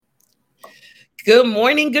Good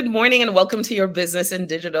morning, and welcome to your Business in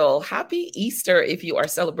Digital. Happy Easter. If you are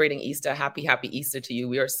celebrating Easter, happy Easter to you.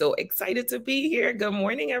 We are so excited to be here. Good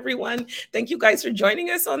morning, everyone. Thank you guys for joining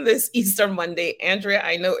us on this Easter Monday. Andrea,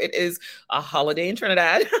 I know it is a holiday in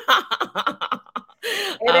Trinidad. It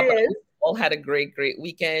But is. we all had a great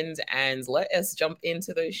weekend, and let us jump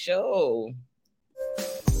into the show.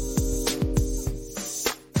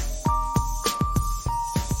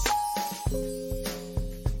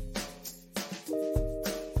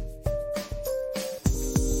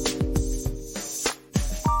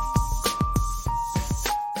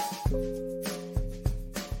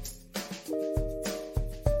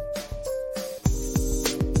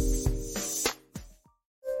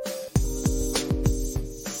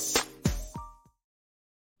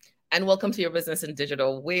 And welcome to your Business in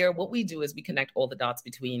Digital, where what we do is we connect all the dots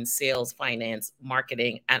between sales, finance,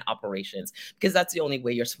 marketing, and operations, because that's the only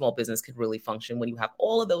way your small business could really function. When you have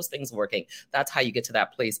all of those things working, that's how you get to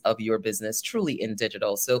that place of your business truly in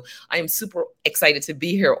digital. So I am super excited to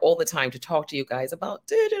be here all the time to talk to you guys about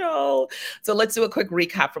digital. So let's do a quick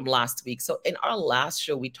recap from last week. So in our last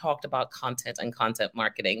show, we talked about content and content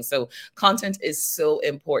marketing. So content is so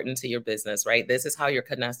important to your business, right? This is how your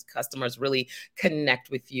customers really connect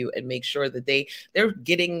with you and make sure that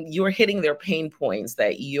you're hitting their pain points,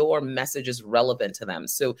 that your message is relevant to them.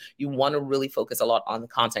 So you want to really focus a lot on the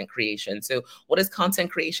content creation. So what is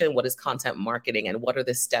content creation? What is content marketing? And what are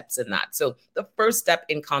the steps in that? So the first step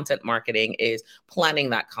in content marketing is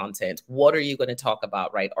planning that content. What are you going to talk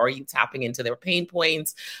about, right? Are you tapping into their pain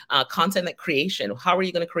points? Content that creation. How are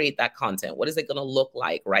you going to create that content? What is it going to look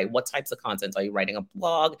like, right? What types of content? Are you writing a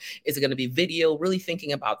blog? Is it going to be video? Really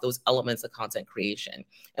thinking about those elements of content creation.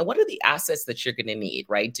 And what are the assets that you're going to need,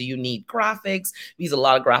 right? Do you need graphics? We use a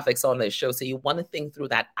lot of graphics on this show. So you want to think through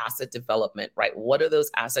that asset development, right? What are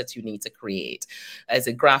those assets you need to create? Is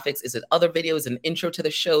it graphics? Is it other videos, an intro to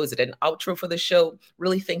the show? Is it an outro for the show?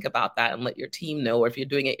 Really think about that and let your team know. Or if you're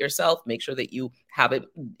doing it yourself, make sure that you have it,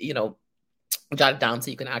 jot it down so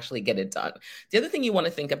you can actually get it done. The other thing you want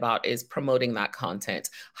to think about is promoting that content.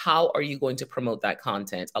 How are you going to promote that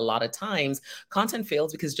content? A lot of times content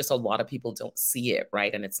fails because just a lot of people don't see it,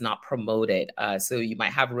 right? And it's not promoted. So you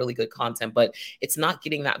might have really good content, but it's not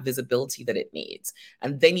getting that visibility that it needs.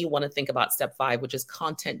 And then you want to think about step 5, which is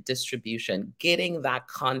content distribution, getting that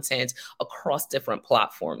content across different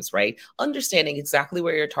platforms, right? Understanding exactly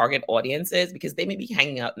where your target audience is, because they may be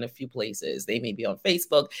hanging out in a few places. They may be on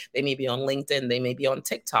Facebook, they may be on LinkedIn, they may be on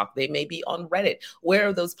TikTok, they may be on Reddit. Where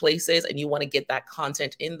are those places? And you want to get that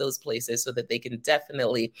content in those places so that they can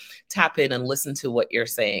definitely tap in and listen to what you're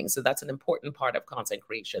saying. So that's an important part of content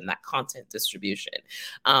creation, that content distribution.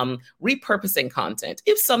 Repurposing content.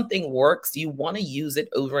 If something works, you want to use it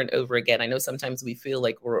over and over again. I know sometimes we feel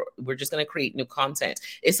like we're just going to create new content.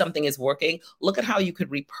 If something is working, look at how you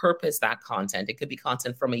could repurpose that content. It could be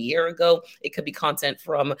content from a year ago. It could be content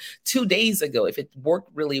from 2 days ago. If it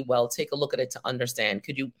worked really well, take a look at it to understand.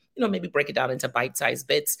 Could you maybe break it down into bite-sized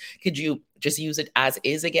bits? Could you just use it as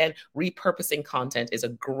is again? Repurposing content is a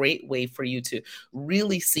great way for you to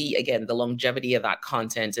really see, again, the longevity of that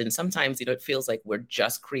content. And sometimes, it feels like we're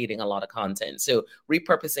just creating a lot of content. So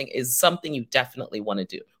repurposing is something you definitely want to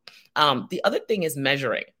do. The other thing is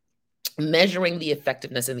measuring the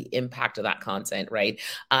effectiveness and the impact of that content, right?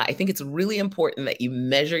 I think it's really important that you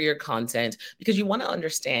measure your content, because you want to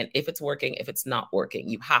understand if it's working, if it's not working.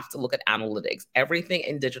 You have to look at analytics. Everything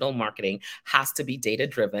in digital marketing has to be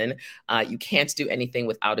data-driven. You can't do anything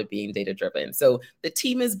without it being data-driven. So the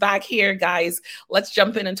team is back here, guys. Let's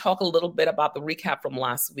jump in and talk a little bit about the recap from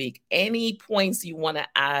last week. Any points you want to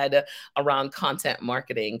add around content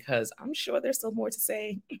marketing? Because I'm sure there's still more to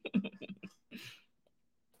say.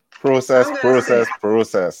 Process. Just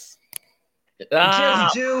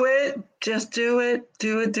do it. Just do it.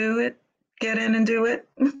 Do it. Get in and do it.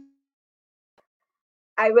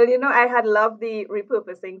 I had loved the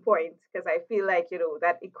repurposing point, because I feel like,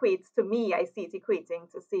 that equates to me. I see it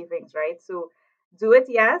equating to savings, right? So do it,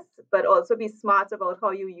 yes, but also be smart about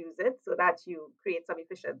how you use it so that you create some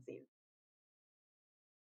efficiencies.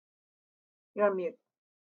 You're on mute.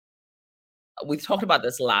 We talked about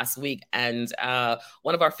this last week, and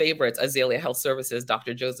one of our favorites, Azalea Health Services,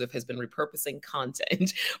 Dr. Joseph, has been repurposing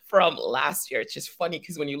content from last year. It's just funny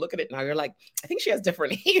because when you look at it now, you're like, I think she has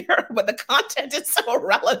different hair, but the content is so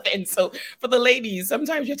relevant. So for the ladies,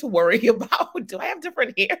 sometimes you have to worry about, do I have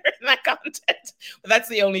different hair in that content? But that's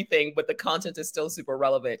the only thing. But the content is still super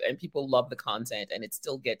relevant, and people love the content, and it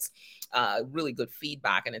still gets really good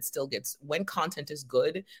feedback, and it still gets, when content is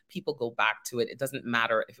good, people go back to it. It doesn't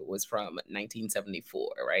matter if it was from 19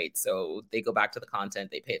 1974, right? So they go back to the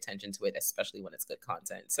content, they pay attention to it, especially when it's good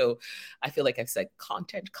content. So I feel like I've said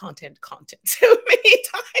content so many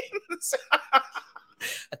times.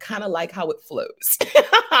 I kind of like how it flows.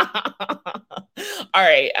 All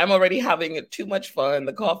right, I'm already having too much fun.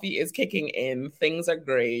 The coffee is kicking in. Things are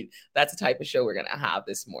great. That's the type of show we're going to have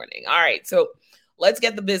this morning. All right, so let's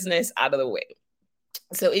get the business out of the way.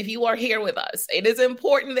 So if you are here with us, it is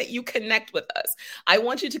important that you connect with us. I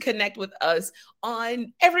want you to connect with us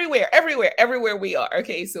on everywhere we are.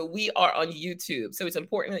 Okay, so we are on YouTube. So it's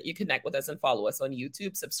important that you connect with us and follow us on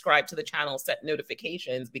YouTube, subscribe to the channel, set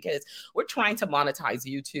notifications, because we're trying to monetize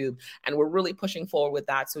YouTube and we're really pushing forward with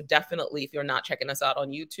that. So definitely, if you're not checking us out on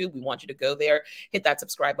YouTube, we want you to go there, hit that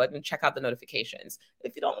subscribe button, check out the notifications.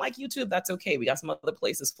 If you don't like YouTube, that's okay. We got some other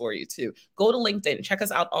places for you too. Go to LinkedIn, check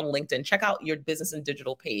us out on LinkedIn, check out your business and digital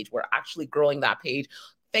page. We're actually growing that page.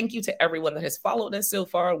 Thank you to everyone that has followed us so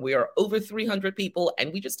far. We are over 300 people,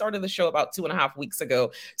 and we just started the show about 2.5 weeks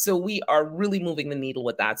ago. So we are really moving the needle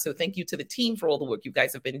with that. So thank you to the team for all the work you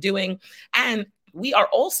guys have been doing. And we are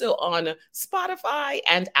also on Spotify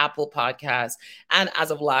and Apple Podcasts. And as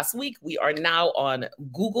of last week, we are now on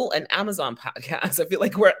Google and Amazon Podcasts. I feel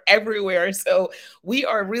like we're everywhere. So we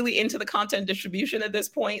are really into the content distribution at this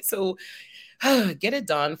point. So get it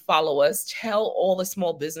done. Follow us. Tell all the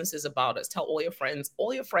small businesses about us. Tell all your friends,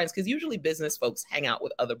 because usually business folks hang out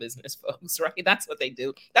with other business folks, right? That's what they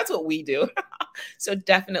do. That's what we do. So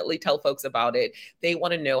definitely tell folks about it. They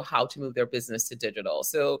want to know how to move their business to digital.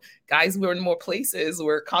 So guys, we're in more places.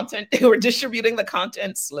 We're distributing the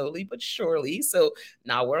content slowly but surely. So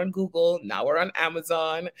now we're on Google. Now we're on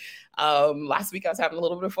Amazon. Last week I was having a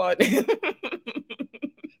little bit of fun.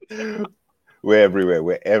 We're everywhere.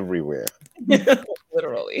 We're everywhere.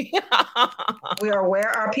 Literally. We are where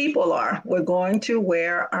our people are. We're going to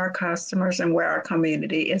where our customers and where our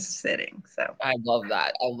community is sitting. So I love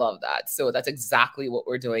that. So that's exactly what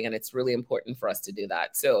we're doing. And it's really important for us to do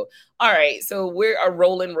that. So, all right. So we are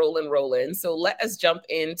rolling. So let us jump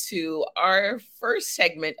into our first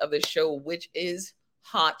segment of the show, which is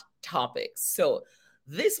Hot Topics. So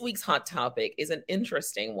this week's hot topic is an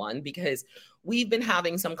interesting one because we've been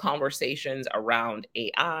having some conversations around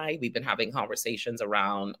AI. We've been having conversations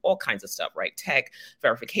around all kinds of stuff, right? Tech,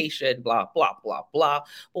 verification, blah, blah, blah, blah.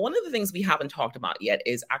 But one of the things we haven't talked about yet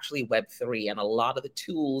is actually Web3. And a lot of the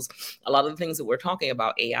tools, a lot of the things that we're talking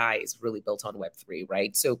about AI is really built on Web3,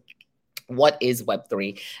 right? So what is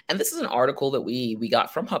Web3? And this is an article that we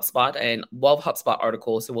got from HubSpot, and love HubSpot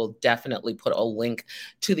articles. So we'll definitely put a link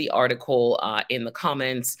to the article in the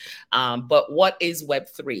comments. But what is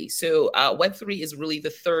Web3? So Web3 is really the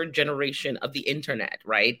third generation of the internet,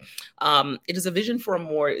 right? It is a vision for a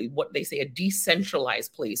more, what they say, a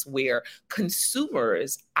decentralized place where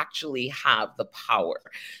consumers actually have the power.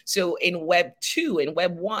 So in Web 2, in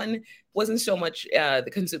Web 1, wasn't so much the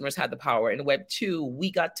consumers had the power. In Web 2,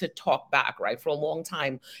 we got to talk back, right? For a long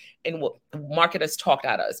time, and what marketers talked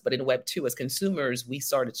at us. But in Web 2, as consumers, we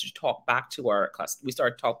started to talk back to our customers. We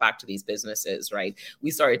started to talk back to these businesses, right?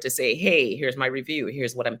 We started to say, hey, here's my review.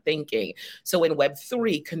 Here's what I'm thinking. So in Web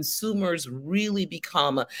 3, consumers really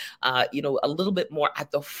become, a little bit more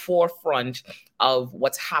at the forefront of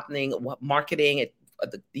what's happening, what marketing,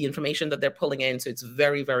 the information that they're pulling in. So it's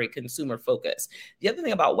very, very consumer focused. The other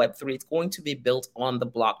thing about Web3, it's going to be built on the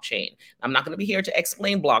blockchain. I'm not going to be here to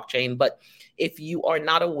explain blockchain, but if you are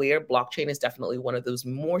not aware, blockchain is definitely one of those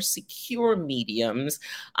more secure mediums.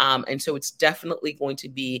 And so it's definitely going to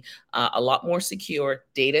be a lot more secure.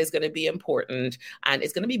 Data is going to be important, and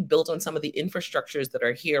it's going to be built on some of the infrastructures that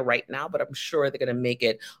are here right now, but I'm sure they're going to make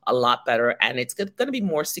it a lot better. And it's going to be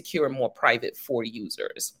more secure and more private for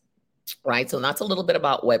users. Right. So that's a little bit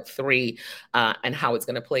about Web3 and how it's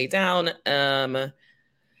going to play down.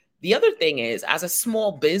 The other thing is, as a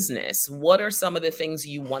small business, what are some of the things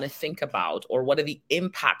you want to think about, or what are the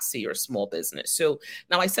impacts to your small business? So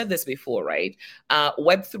now, I said this before, right?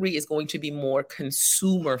 Web3 is going to be more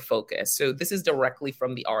consumer focused. So this is directly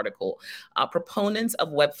from the article. Proponents of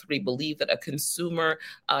Web3 believe that a consumer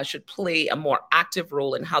should play a more active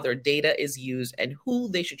role in how their data is used and who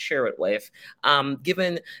they should share it with,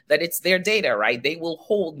 given that it's their data, right? They will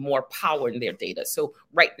hold more power in their data. So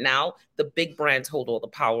right now, the big brands hold all the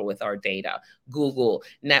power with our data. Google,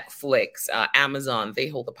 Netflix, Amazon, they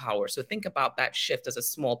hold the power. So think about that shift as a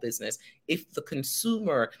small business. If the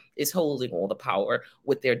consumer is holding all the power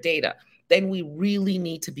with their data, then we really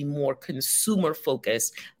need to be more consumer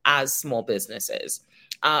focused as small businesses.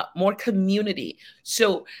 More community.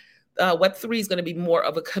 So Web3 is going to be more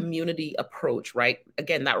of a community approach, right?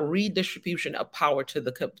 Again, that redistribution of power to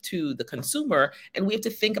the consumer. And we have to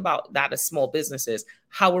think about that as small businesses.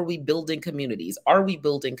 How are we building communities? Are we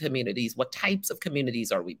building communities? What types of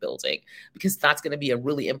communities are we building? Because that's going to be a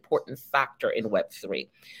really important factor in Web3.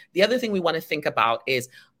 The other thing we want to think about is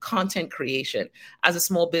content creation. As a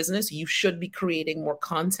small business, you should be creating more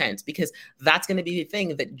content because that's going to be the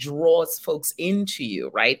thing that draws folks into you,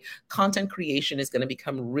 right? Content creation is going to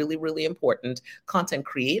become really, really important. Content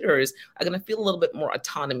creators are going to feel a little bit more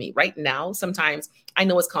autonomy. Right now, sometimes I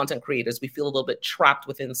know as content creators, we feel a little bit trapped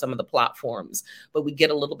within some of the platforms, but we get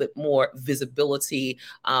a little bit more visibility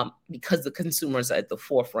because the consumers are at the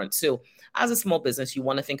forefront. So as a small business, you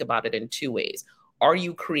want to think about it in two ways. Are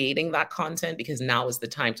you creating that content? Because now is the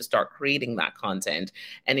time to start creating that content.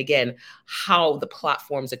 And again, how the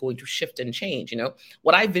platforms are going to shift and change.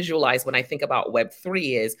 What I visualize when I think about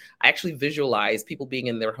Web3 is I actually visualize people being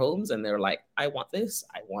in their homes and they're like, I want this,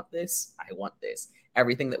 I want this, I want this.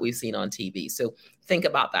 Everything that we've seen on TV. So think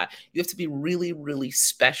about that. You have to be really, really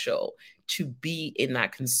special to be in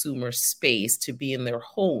that consumer space, to be in their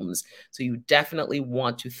homes. So you definitely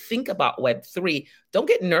want to think about Web3. Don't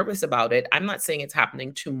get nervous about it. I'm not saying it's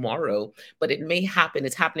happening tomorrow, but it may happen.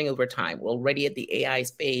 It's happening over time. We're already at the AI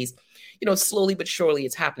space. Slowly but surely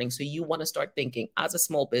it's happening. So you want to start thinking as a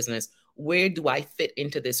small business, where do I fit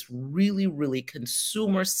into this really, really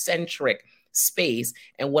consumer-centric space,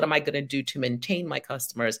 and what am I going to do to maintain my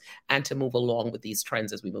customers and to move along with these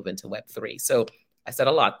trends as we move into Web3? So I said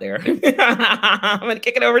a lot there. I'm going to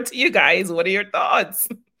kick it over to you guys. What are your thoughts?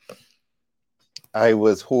 I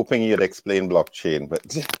was hoping you'd explain blockchain, but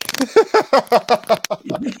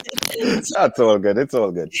that's all good. It's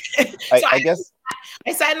all good. I guess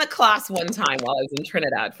I sat in a class one time while I was in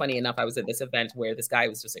Trinidad. Funny enough, I was at this event where this guy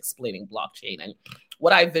was just explaining blockchain, and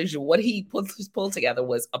what he pulled together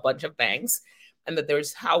was a bunch of banks, and that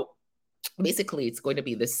there's how basically it's going to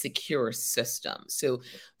be this secure system. So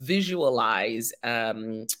visualize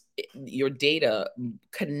your data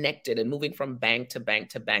connected and moving from bank to bank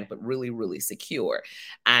to bank, but really, really secure.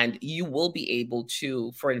 And you will be able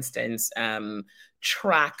to, for instance,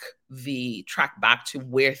 track back to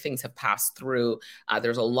where things have passed through.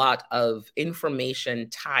 There's a lot of information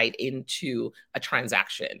tied into a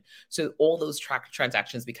transaction. So all those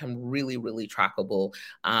transactions become really, really trackable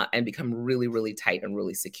and become really, really tight and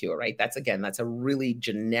really secure, right? That's a really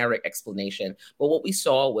generic explanation. But what we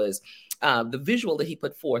saw was the visual that he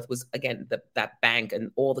put forth was, again, that bank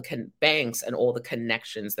and all the banks and all the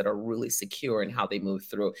connections that are really secure and how they move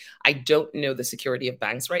through. I don't know the security of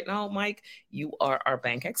banks right now, Mike. You are our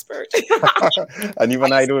bank expert. And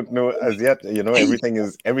even I don't know as yet.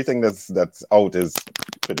 Everything that's out is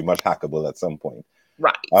pretty much hackable at some point.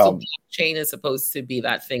 Right. So blockchain is supposed to be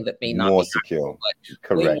that thing that may not more be secure. Hackable,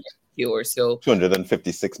 correct. Secure. So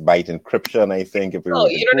 256 byte encryption, I think. If we were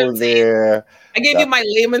you know what I'm there, I gave you my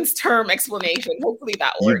layman's term explanation. Hopefully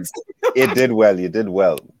that works. It did well. You did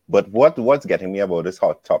well. But what's getting me about this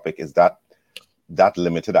hot topic is that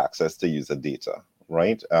limited access to user data,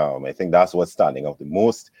 right? I think that's what's standing out the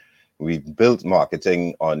most. We've built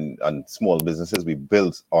marketing on small businesses. We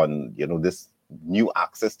built on this new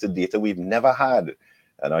access to data we've never had.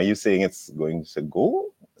 And are you saying it's going to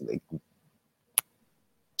go?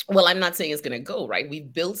 Well, I'm not saying it's going to go, right?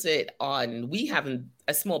 We've built it on,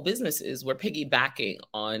 as small businesses, we're piggybacking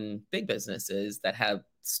on big businesses that have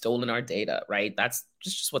stolen our data, right? That's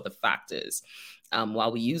just what the fact is.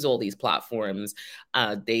 While we use all these platforms,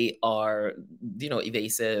 they are,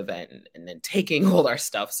 evasive and then taking all our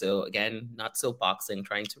stuff. So again, not soapboxing,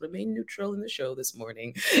 trying to remain neutral in the show this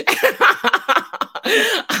morning.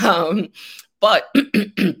 But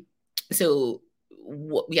so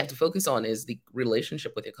what we have to focus on is the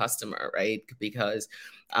relationship with your customer, right? Because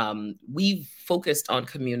we've focused on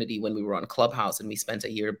community when we were on Clubhouse and we spent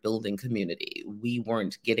a year building community. We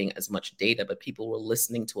weren't getting as much data, but people were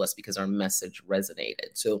listening to us because our message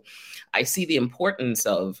resonated. So I see the importance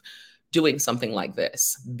of doing something like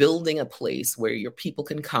this, building a place where your people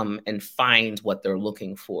can come and find what they're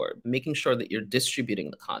looking for, making sure that you're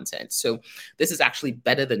distributing the content. So this is actually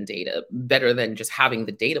better than data, better than just having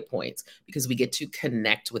the data points, because we get to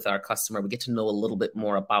connect with our customer. We get to know a little bit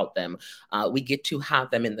more about them. We get to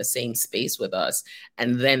have them in the same space with us,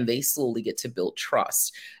 and then they slowly get to build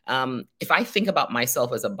trust. If I think about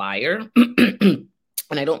myself as a buyer, and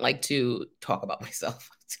I don't like to talk about myself,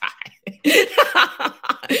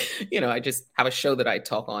 I just have a show that I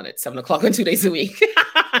talk on at 7:00 on 2 days a week.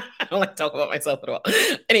 I don't like to talk about myself at all.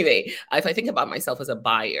 Anyway, if I think about myself as a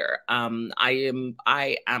buyer,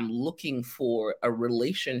 I am looking for a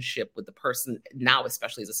relationship with the person now,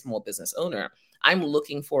 especially as a small business owner. I'm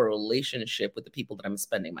looking for a relationship with the people that I'm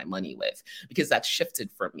spending my money with, because that's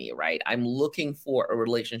shifted for me, right? I'm looking for a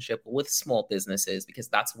relationship with small businesses because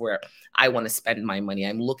that's where I want to spend my money.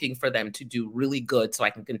 I'm looking for them to do really good so I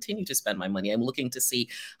can continue to spend my money. I'm looking to see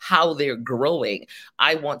how they're growing.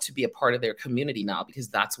 I want to be a part of their community now because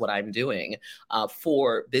that's what I'm doing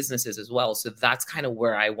for businesses as well. So that's kind of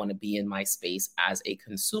where I want to be in my space as a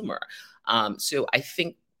consumer. So I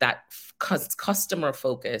think that customer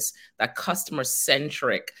focus, that customer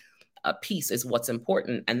centric piece is what's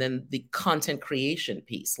important. And then the content creation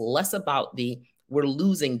piece, less about we're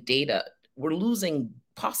losing data. We're losing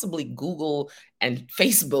possibly Google and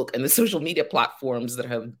Facebook and the social media platforms that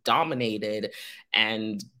have dominated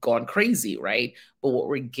and gone crazy, right? But what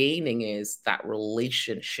we're gaining is that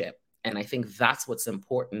relationship. And I think that's what's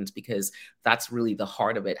important, because that's really the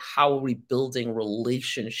heart of it. How are we building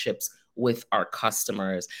relationships with our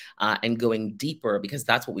customers and going deeper, because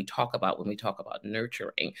that's what we talk about when we talk about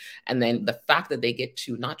nurturing. And then the fact that they get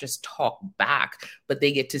to not just talk back, but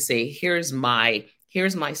they get to say, here's my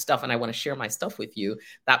stuff and I want to share my stuff with you.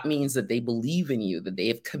 That means that they believe in you, that they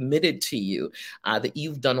have committed to you, that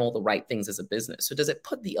you've done all the right things as a business. So does it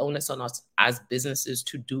put the onus on us as businesses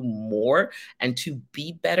to do more and to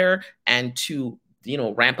be better and to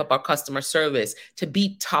ramp up our customer service, to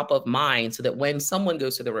be top of mind, so that when someone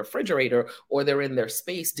goes to the refrigerator or they're in their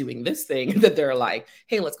space doing this thing, that they're like,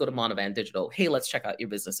 hey, let's go to Monovan Digital. Hey, let's check out your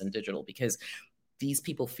business in digital, because these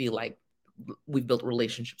people feel like we've built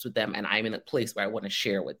relationships with them and I'm in a place where I want to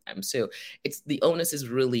share with them. So the onus is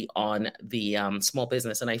really on the small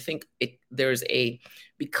business. And I think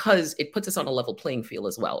because it puts us on a level playing field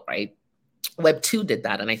as well, right? Web 2 did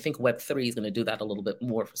that, and I think Web 3 is going to do that a little bit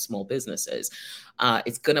more for small businesses.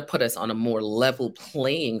 It's going to put us on a more level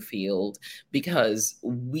playing field, because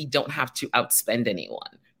we don't have to outspend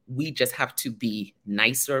anyone. We just have to be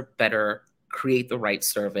nicer, better, create the right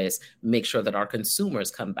service, make sure that our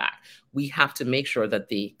consumers come back. We have to make sure that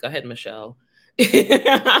go ahead, Michelle.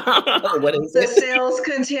 What is the sales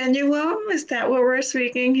continuum? Is that what we're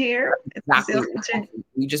speaking here? Exactly.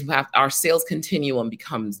 We just have our sales continuum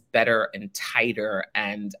becomes better and tighter,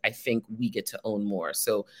 and I think we get to own more.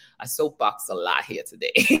 So I soapbox a lot here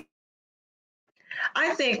today.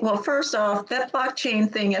 I think, well, first off, that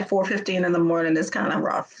blockchain thing at 4:15 in the morning is kind of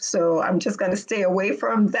rough. So I'm just going to stay away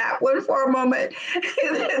from that one for a moment.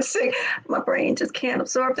 My brain just can't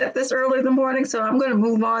absorb that this early in the morning. So I'm going to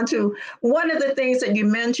move on to one of the things that you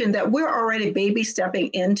mentioned, that we're already baby stepping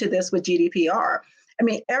into this with GDPR. I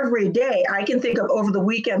mean, every day I can think of over the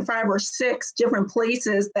weekend 5 or 6 different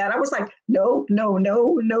places that I was like, no,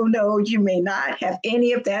 you may not have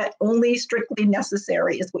any of that. Only strictly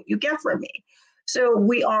necessary is what you get from me. So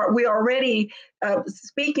we already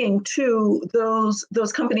speaking to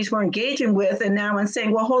those companies we're engaging with, and now I'm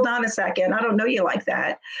saying, well, hold on a second, I don't know you like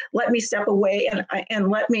that. Let me step away and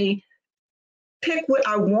let me pick what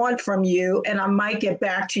I want from you, and I might get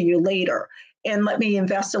back to you later. And let me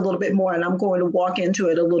invest a little bit more, and I'm going to walk into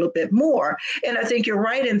it a little bit more. And I think you're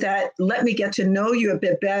right in that. Let me get to know you a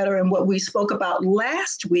bit better, and what we spoke about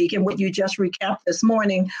last week and what you just recapped this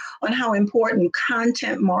morning on how important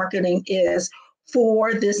content marketing is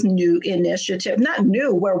for this new initiative, not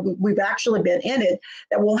new, where we've actually been in it,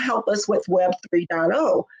 that will help us with Web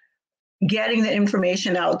 3.0. Getting the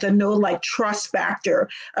information out, the like trust factor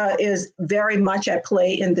is very much at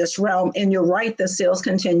play in this realm. And you're right, the sales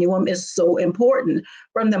continuum is so important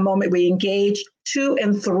from the moment we engage to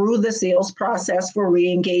and through the sales process for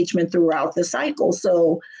re-engagement throughout the cycle.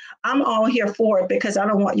 So I'm all here for it, because I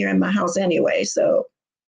don't want you in my house anyway. So.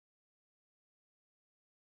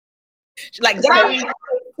 Like, just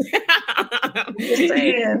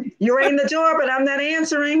saying, you ring the door, but I'm not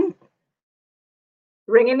answering.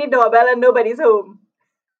 Ringing the doorbell and nobody's home.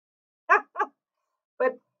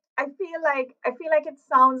 But I feel like it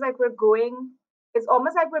sounds like it's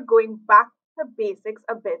almost like we're going back to basics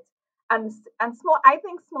a bit. And I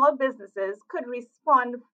think small businesses could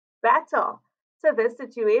respond better to this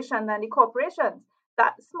situation than the corporations.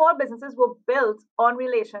 That small businesses were built on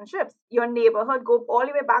relationships. Your neighborhood, go all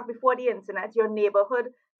the way back before the internet, your neighborhood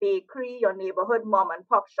bakery, your neighborhood mom and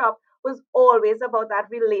pop shop was always about that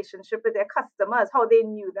relationship with their customers, how they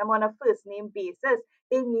knew them on a first name basis.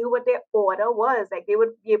 They knew what their order was. Like, they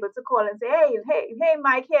would be able to call and say, hey,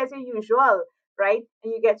 Mike, here's your usual, right?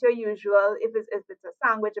 And you get your usual, if it's a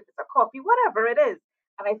sandwich, if it's a coffee, whatever it is.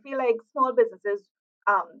 And I feel like small businesses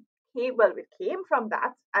it came from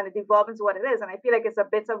that, and it evolved into what it is. And I feel like it's a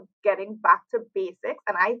bit of getting back to basics.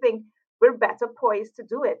 And I think we're better poised to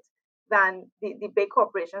do it than the big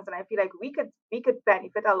corporations. And I feel like we could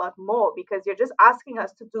benefit a lot more, because you're just asking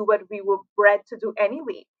us to do what we were bred to do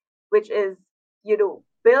anyway, which is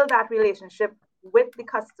build that relationship with the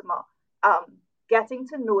customer, getting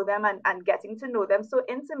to know them and getting to know them so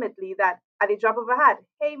intimately that at the drop of a hat,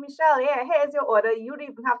 hey, Michelle, yeah, here's your order. You don't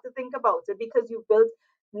even have to think about it because you built,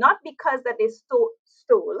 not because that they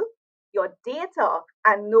stole your data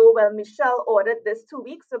and know, well, Michelle ordered this 2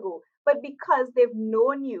 weeks ago, but because they've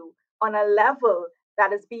known you on a level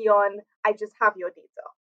that is beyond, I just have your data.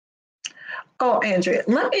 Oh, Andrea,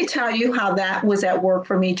 let me tell you how that was at work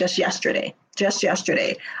for me just yesterday. Just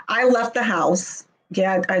yesterday, I left the house.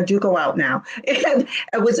 Yeah, I do go out now. And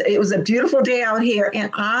it was a beautiful day out here. And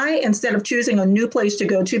I, instead of choosing a new place to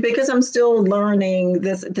go to, because I'm still learning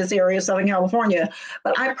this area of Southern California,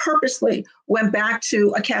 but I purposely went back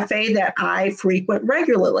to a cafe that I frequent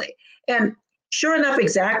regularly. And sure enough,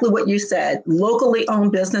 exactly what you said, locally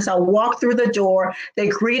owned business. I walked through the door. They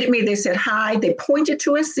greeted me. They said hi. They pointed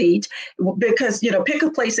to a seat because, pick a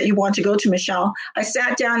place that you want to go to, Michelle. I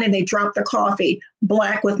sat down and they dropped the coffee,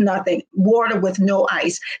 black with nothing, water with no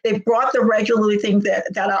ice. They brought the regularly thing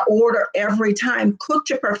that I order every time, cooked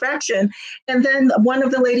to perfection. And then one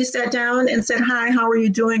of the ladies sat down and said, hi, how are you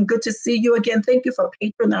doing? Good to see you again. Thank you for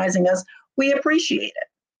patronizing us. We appreciate it.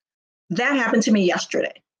 That happened to me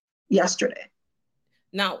yesterday.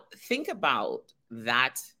 Now, think about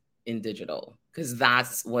that in digital, because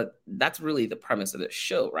that's really the premise of the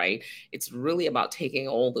show, right? It's really about taking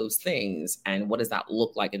all those things and what does that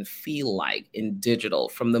look like and feel like in digital.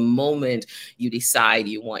 From the moment you decide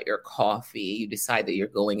you want your coffee, you decide that you're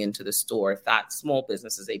going into the store, if that small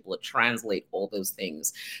business is able to translate all those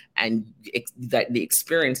things and that the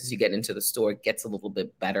experience as you get into the store gets a little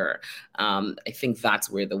bit better, I think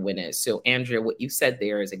that's where the win is. So Andrea, what you said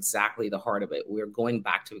there is exactly the heart of it. We're going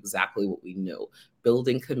back to exactly what we know.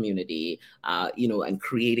 Building community, and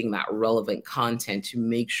creating that relevant content to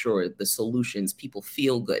make sure the solutions, people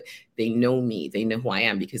feel good. They know me, they know who I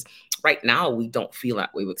am, because right now we don't feel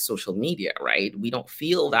that way with social media, right? We don't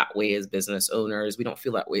feel that way as business owners. We don't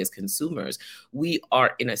feel that way as consumers. We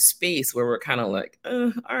are in a space where we're kind of like,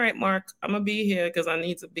 all right, Mark, I'm gonna be here because I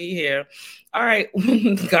need to be here. All right,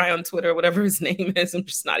 guy on Twitter, whatever his name is, I'm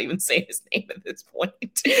just not even saying his name at this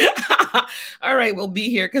point. All right, we'll be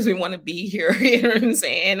here because we want to be here. You know what I'm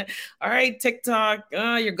saying? All right, TikTok,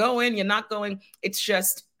 you're going, you're not going. It's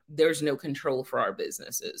just, there's no control for our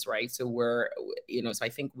businesses, right? So so I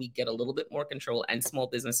think we get a little bit more control, and small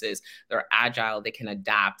businesses, they're agile, they can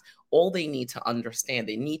adapt. All they need to understand,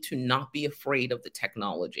 they need to not be afraid of the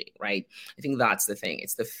technology, right? I think that's the thing.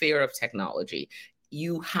 It's the fear of technology.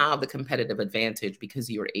 You have the competitive advantage because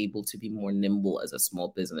you're able to be more nimble as a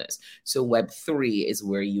small business. So Web3 is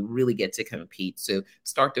where you really get to compete. So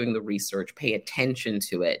start doing the research, pay attention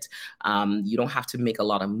to it. You don't have to make a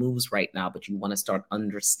lot of moves right now, but you want to start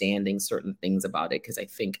understanding certain things about it, because I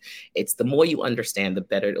think it's the more you understand, the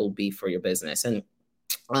better it'll be for your business. And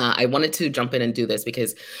I wanted to jump in and do this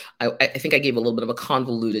because I think I gave a little bit of a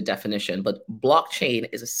convoluted definition, but blockchain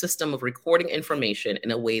is a system of recording information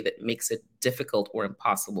in a way that makes it difficult or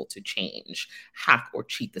impossible to change, hack, or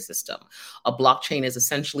cheat the system. A blockchain is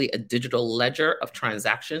essentially a digital ledger of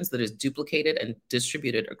transactions that is duplicated and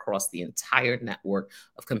distributed across the entire network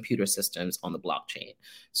of computer systems on the blockchain.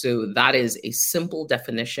 So that is a simple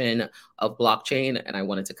definition of blockchain, and I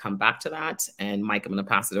wanted to come back to that. And Mike, I'm going to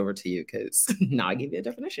pass it over to you because now I gave you a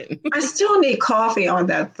definition. I still need coffee on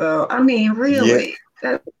that, though. I mean, really.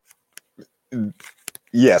 Yeah.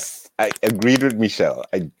 Yes, I agreed with Michelle.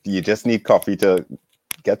 You just need coffee to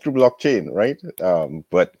get through blockchain, right?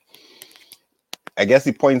 But I guess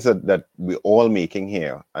the points that we're all making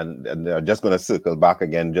here, and I'm just going to circle back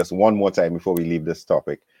again just one more time before we leave this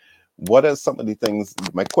topic. What are some of the things,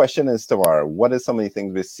 my question is, Tamara, what are some of the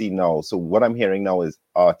things we see now? So what I'm hearing now is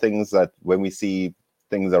things that when we see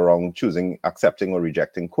things around choosing, accepting or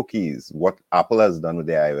rejecting cookies, what Apple has done with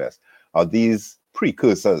their iOS, are these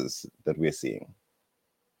precursors that we're seeing?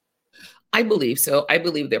 I believe so. I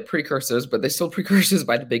believe they're precursors, but they're still precursors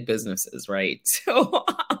by the big businesses, right? So,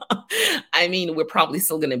 I mean, we're probably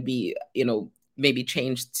still going to be, maybe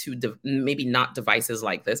changed to maybe not devices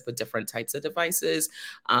like this, but different types of devices.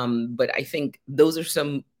 But I think those are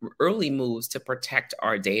some early moves to protect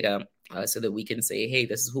our data so that we can say, hey,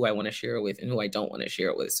 this is who I want to share it with and who I don't want to share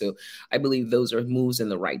it with. So I believe those are moves in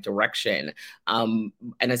the right direction. And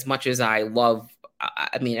as much as I love,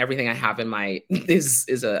 everything I have in my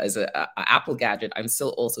is a Apple gadget, I'm still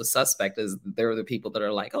also suspect as there are the people that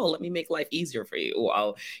are like, oh, let me make life easier for you.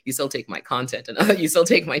 Well, you still take my content and you still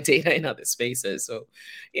take my data in other spaces. So,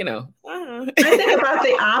 I think about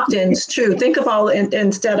the opt-ins too. Think of all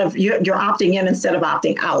instead of you're opting in instead of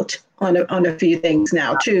opting out on a few things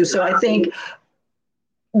now too. So I think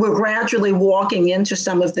we're gradually walking into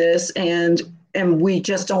some of this, and and we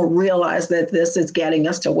just don't realize that this is getting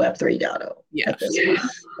us to Web 3.0. Yeah.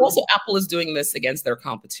 Also, Apple is doing this against their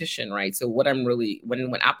competition, right? So what I'm really,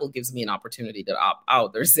 when Apple gives me an opportunity to opt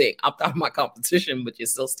out, they're saying opt out of my competition, but you're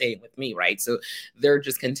still staying with me, right? So they're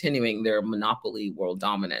just continuing their monopoly world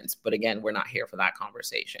dominance. But again, we're not here for that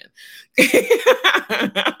conversation.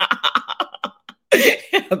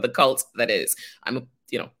 The cult that is.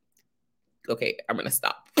 Okay, I'm gonna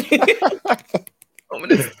stop. I'm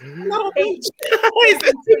gonna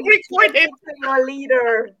your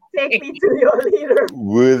leader. Take me to your leader.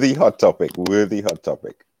 Worthy hot topic. Worthy hot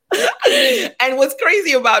topic. And what's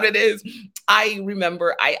crazy about it is, I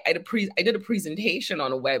remember I did a presentation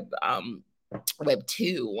on a Web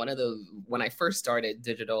 2, when I first started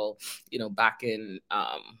digital, back in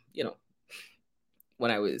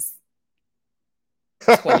when I was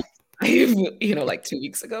 25, like 2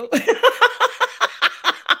 weeks ago.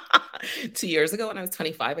 2 years ago when I was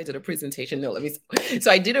 25, I did a presentation. So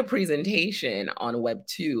I did a presentation on Web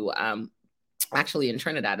 2. Actually in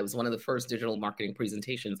Trinidad. It was one of the first digital marketing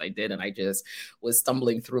presentations I did. And I just was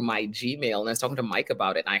stumbling through my Gmail and I was talking to Mike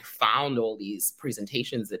about it. And I found all these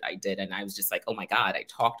presentations that I did. And I was just like, oh my God, I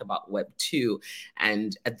talked about Web 2.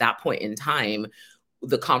 And at that point in time,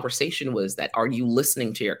 the conversation was that, are you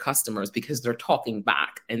listening to your customers? Because they're talking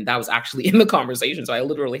back. And that was actually in the conversation. So I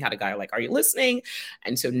literally had a guy like, are you listening?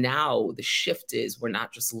 And so now the shift is, we're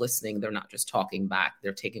not just listening. They're not just talking back.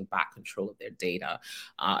 They're taking back control of their data.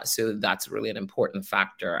 So that's really an important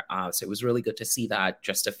factor. So it was really good to see that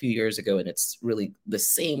just a few years ago. And it's really the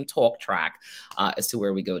same talk track as to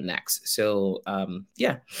where we go next. So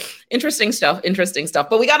yeah, interesting stuff.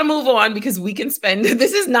 But we got to move on because we can spend,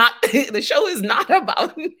 the show is not about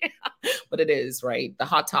but it is, right? The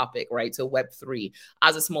hot topic, right? So Web3,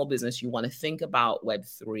 as a small business, you want to think about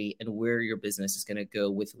Web3 and where your business is going to go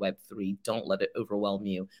with Web3. Don't let it overwhelm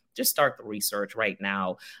you. Just start the research right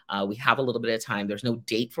now. We have a little bit of time. There's no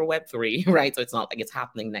date for Web3, right? So it's not like it's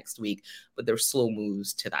happening next week, but there's slow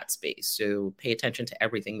moves to that space. So pay attention to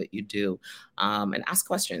everything that you do and ask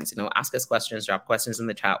questions. Ask us questions, drop questions in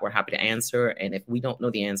the chat. We're happy to answer. And if we don't know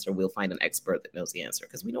the answer, we'll find an expert that knows the answer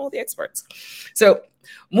because we know all the experts. So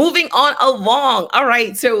moving on along. All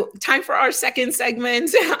right. So time for our second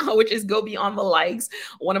segment, which is Go Beyond the Likes.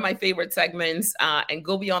 One of my favorite segments, and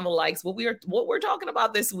Go Beyond the Likes. What we're talking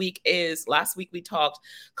about this week is, last week we talked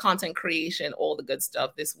content creation, all the good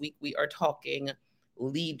stuff. This week we are talking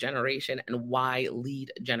lead generation and why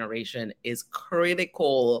lead generation is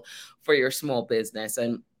critical for your small business.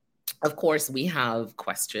 And of course, we have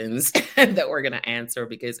questions that we're going to answer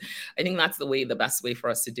because I think that's the best way for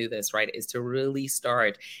us to do this, right? Is to really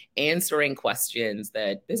start answering questions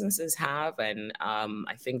that businesses have. And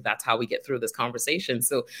I think that's how we get through this conversation.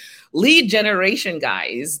 So lead generation,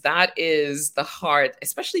 guys, that is the heart,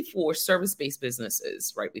 especially for service-based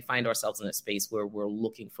businesses, right? We find ourselves in a space where we're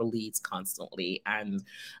looking for leads constantly. And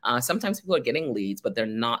sometimes people are getting leads, but they're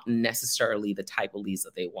not necessarily the type of leads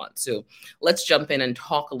that they want. So let's jump in and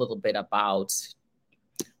talk a little bit about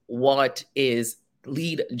what is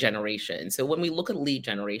lead generation. So when we look at lead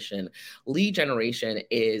generation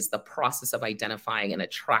is the process of identifying and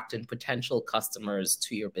attracting potential customers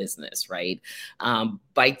to your business, right?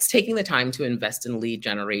 By taking the time to invest in lead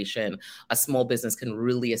generation, a small business can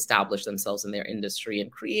really establish themselves in their industry and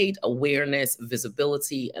create awareness,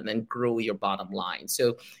 visibility, and then grow your bottom line.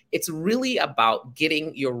 So it's really about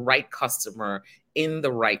getting your right customer in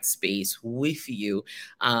the right space with you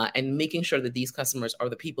and making sure that these customers are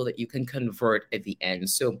the people that you can convert at the end.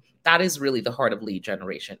 So that is really the heart of lead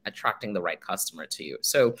generation, attracting the right customer to you.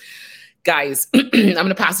 So guys, I'm going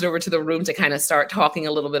to pass it over to the room to kind of start talking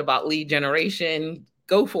a little bit about lead generation.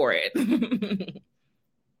 Go for it.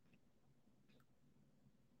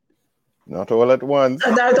 Not all at once.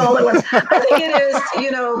 Not all at once. I think it is,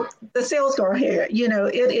 the sales girl here,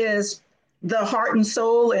 it is the heart and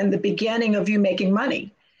soul and the beginning of you making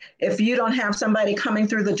money. If you don't have somebody coming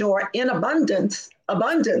through the door in abundance,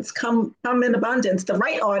 come in abundance, the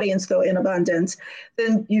right audience though in abundance,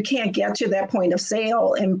 then you can't get to that point of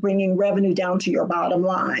sale and bringing revenue down to your bottom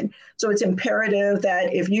line. So it's imperative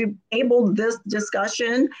that if you able this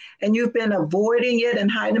discussion and you've been avoiding it and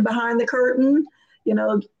hiding behind the curtain,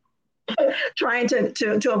 trying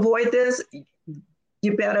to avoid this,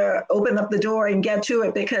 you better open up the door and get to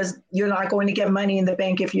it because you're not going to get money in the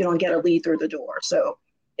bank if you don't get a lead through the door. So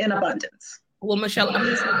in abundance. Well, Michelle, I'm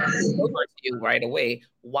going to go to you right away.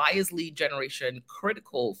 Why is lead generation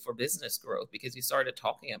critical for business growth? Because you started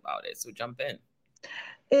talking about it. So jump in.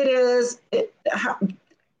 It is.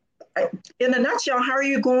 in a nutshell, how are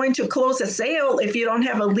you going to close a sale if you don't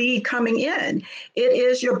have a lead coming in? It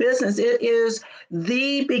is your business. It is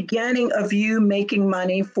the beginning of you making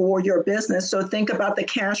money for your business. So think about the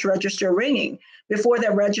cash register ringing. Before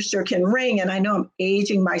that register can ring, and I know I'm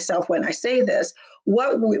aging myself when I say this,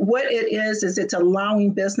 what it is it's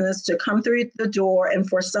allowing business to come through the door and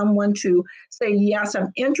for someone to say, yes,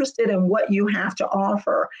 I'm interested in what you have to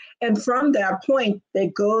offer. And from that point, they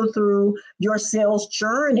go through your sales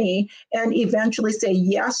journey and eventually say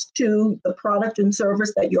yes to the product and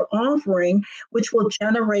service that you're offering, which will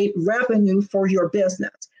generate revenue for your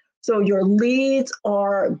business. So your leads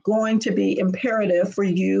are going to be imperative for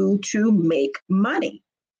you to make money.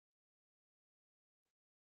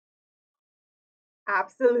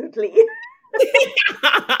 Absolutely.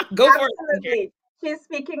 Go for it. Absolutely. She's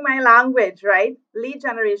speaking my language, right? Lead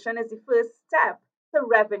generation is the first step to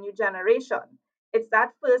revenue generation. It's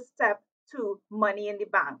that first step to money in the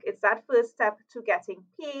bank. It's that first step to getting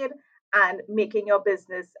paid and making your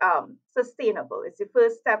business sustainable. It's the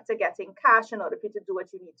first step to getting cash in order for you to do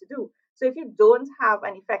what you need to do. So if you don't have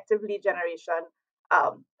an effective lead generation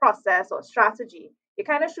process or strategy, you're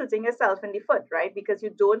kind of shooting yourself in the foot, right? Because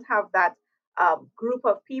you don't have that group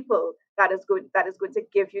of people that is going to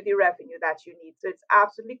give you the revenue that you need. So it's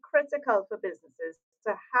absolutely critical for businesses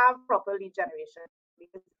to have proper lead generation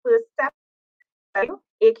because first step,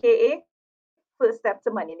 aka first step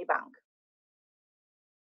to money in the bank.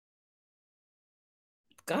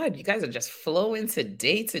 God, you guys are just flowing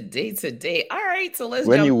today. All right, so let's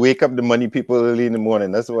When jump. you wake up the money people early in the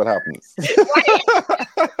morning, that's what happens. All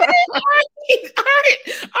right,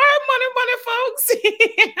 money, folks.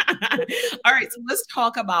 All right, so let's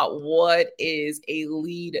talk about what is a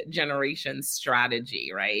lead generation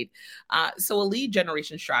strategy, right? So a lead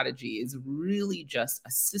generation strategy is really just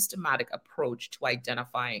a systematic approach to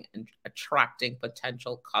identifying and attracting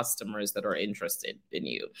potential customers that are interested in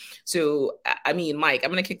you. So, I mean, Mike,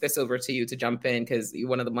 I'm going to kick this over to you to jump in because you're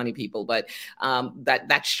one of the money people, but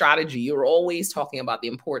that strategy, you're always talking about the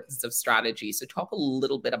importance of strategy. So talk a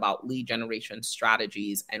little bit about lead generation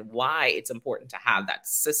strategies and why it's important to have that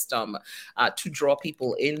system to draw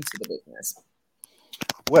people into the business.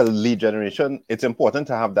 Well, lead generation, it's important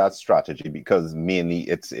to have that strategy because mainly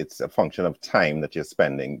it's a function of time that you're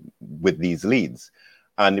spending with these leads.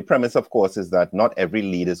 And the premise, of course, is that not every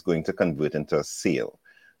lead is going to convert into a sale.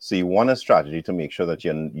 So you want a strategy to make sure that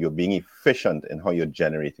you're being efficient in how you're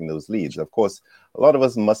generating those leads. Of course, a lot of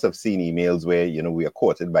us must have seen emails where, we are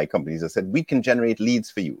quoted by companies that said, we can generate leads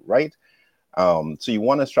for you, right? So you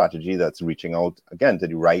want a strategy that's reaching out, again, to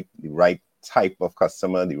the right type of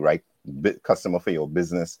customer, the right customer for your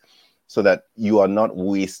business, so that you are not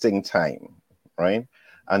wasting time, right?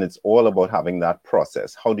 And it's all about having that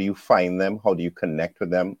process. How do you find them? How do you connect with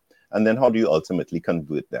them? And then how do you ultimately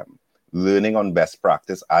convert them? Learning on best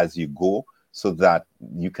practice as you go so that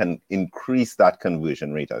you can increase that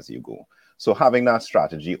conversion rate as you go. So having that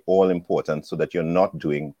strategy, all important so that you're not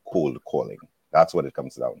doing cold calling. That's what it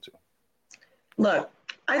comes down to. Look,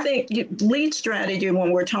 I think lead strategy,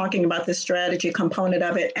 when we're talking about the strategy component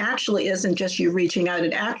of it, actually isn't just you reaching out.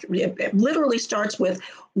 It literally starts with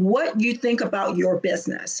what you think about your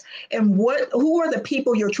business and who are the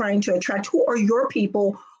people you're trying to attract? Who are your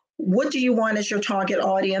people? What do you want as your target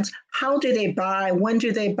audience? How do they buy? When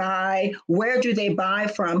do they buy? Where do they buy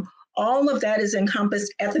from? All of that is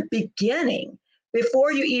encompassed at the beginning.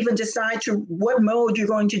 Before you even decide what mode you're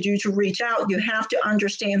going to do to reach out, you have to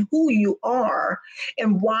understand who you are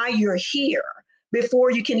and why you're here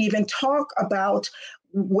before you can even talk about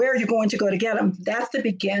where you're going to go to get them. That's the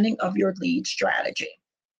beginning of your lead strategy.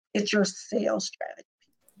 It's your sales strategy.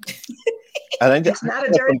 And it's not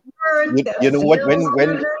a dirty word. You know what?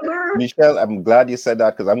 When Michelle, I'm glad you said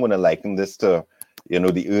that because I'm going to liken this to,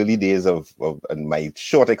 the early days of my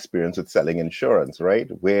short experience with selling insurance, right?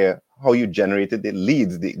 Where how you generated the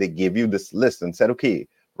leads, they gave you this list and said, okay,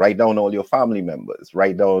 write down all your family members,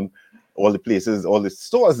 write down all the places, all the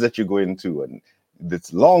stores that you go into, and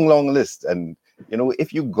this long list. And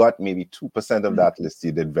if you got maybe 2% of that list,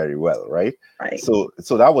 you did very well, right? Right. So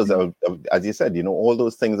that was as you said, all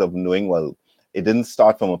those things of knowing, well, it didn't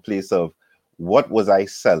start from a place of what was I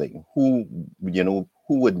selling, who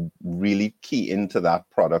would really key into that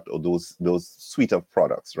product or those suite of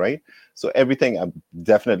products, right? So everything, I'm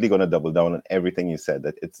definitely going to double down on everything you said,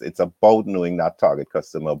 that it's about knowing that target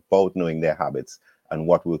customer, about knowing their habits and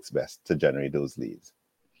what works best to generate those leads.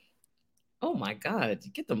 Oh my God,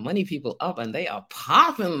 you get the money people up and they are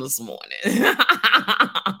popping this morning.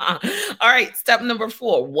 All right, step number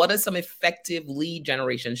 4. What are some effective lead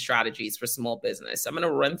generation strategies for small business? I'm going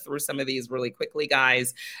to run through some of these really quickly,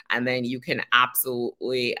 guys, and then you can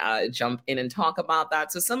absolutely jump in and talk about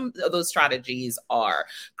that. So, some of those strategies are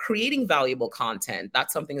creating valuable content.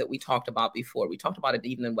 That's something that we talked about before. We talked about it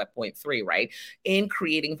even in Web 3, right? In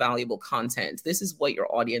creating valuable content, this is what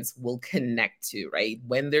your audience will connect to, right?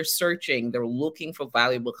 When they're searching, they're looking for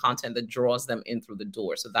valuable content that draws them in through the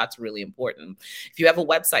door. So that's really important. If you have a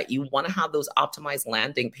website, you want to have those optimized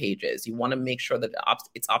landing pages. You want to make sure that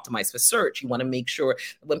it's optimized for search. You want to make sure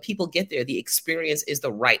that when people get there, the experience is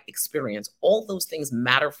the right experience. All those things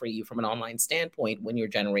matter for you from an online standpoint when you're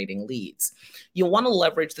generating leads. You want to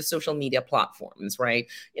leverage the social media platforms, right?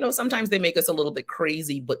 Sometimes they make us a little bit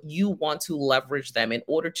crazy, but you want to leverage them in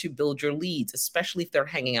order to build your leads, especially if they're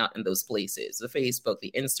hanging out in those places, the Facebook,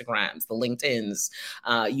 the Instagrams, the LinkedIns.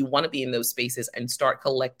 You want to be in those spaces and start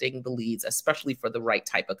collecting the leads, especially for the right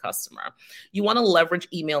type of customer. You want to leverage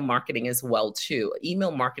email marketing as well, too.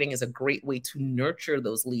 Email marketing is a great way to nurture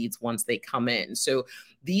those leads once they come in. So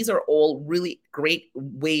these are all really great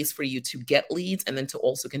ways for you to get leads. And then to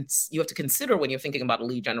also, you have to consider when you're thinking about a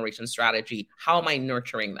lead generation strategy, how am I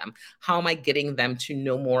nurturing them? How am I getting them to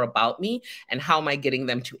know more about me? And how am I getting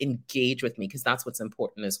them to engage with me? Because that's what's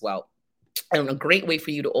important as well. And a great way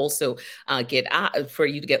for you to also get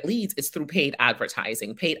leads is through paid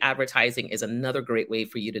advertising. Paid advertising is another great way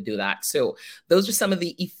for you to do that. So those are some of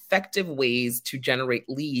the effective ways to generate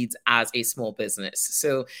leads as a small business.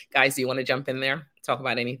 So guys, do you want to jump in there? Talk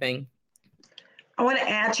about anything? I want to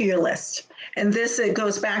add to your list. And it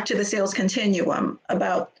goes back to the sales continuum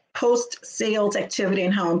about post-sales activity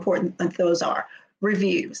and how important those are.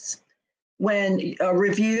 Reviews. When a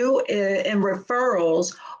review and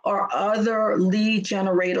referrals are other lead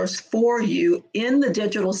generators for you in the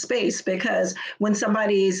digital space, because when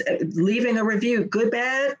somebody's leaving a review, good,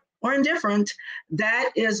 bad, or indifferent,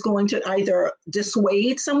 that is going to either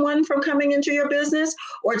dissuade someone from coming into your business,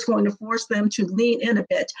 or it's going to force them to lean in a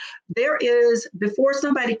bit. Before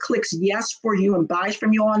somebody clicks yes for you and buys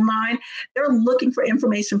from you online, they're looking for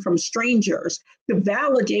information from strangers to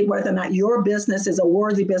validate whether or not your business is a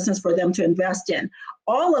worthy business for them to invest in.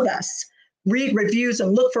 All of us read reviews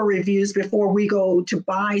and look for reviews before we go to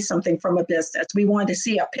buy something from a business. We want to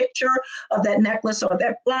see a picture of that necklace or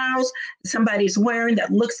that blouse somebody's wearing that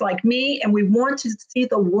looks like me, and we want to see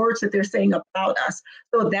the words that they're saying about us.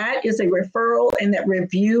 So that is a referral, and that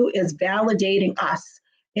review is validating us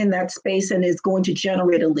in that space and is going to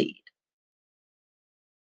generate a lead.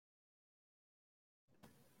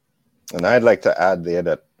 And I'd like to add there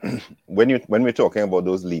that when we're talking about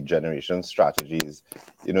those lead generation strategies,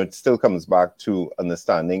 it still comes back to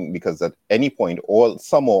understanding, because at any point,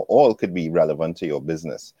 some or all could be relevant to your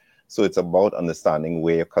business. So it's about understanding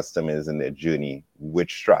where your customer is in their journey,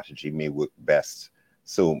 which strategy may work best.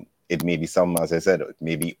 So it may be some, as I said, it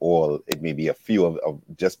may be all, it may be a few of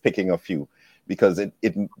just picking a few, because it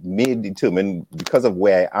may determine, because of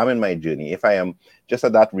where I am in my journey. If I am just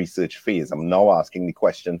at that research phase, I'm now asking the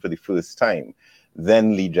question for the first time,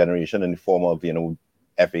 then lead generation in the form of,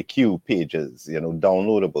 FAQ pages,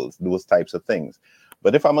 downloadables, those types of things.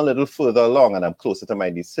 But if I'm a little further along and I'm closer to my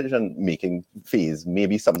decision-making phase,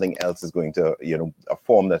 maybe something else is going to, a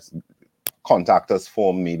form that's contact us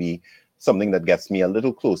form, maybe something that gets me a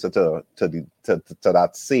little closer to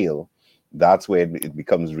that sale. That's where it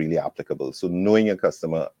becomes really applicable. So knowing your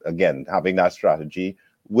customer, again, having that strategy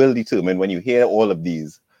will determine, when you hear all of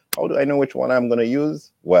these, how do I know which one I'm going to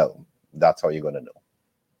use? Well, that's how you're going to know.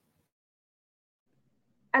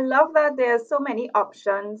 I love that there's so many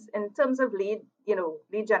options in terms of lead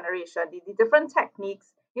generation, the different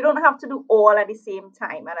techniques. You don't have to do all at the same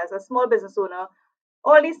time. And as a small business owner,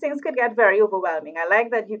 all these things could get very overwhelming. I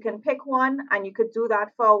like that you can pick one and you could do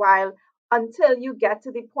that for a while until you get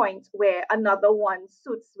to the point where another one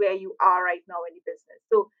suits where you are right now in the business.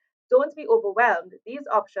 So don't be overwhelmed. These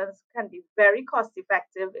options can be very cost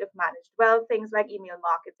effective if managed well. Things like email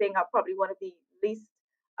marketing are probably one of the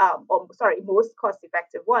most cost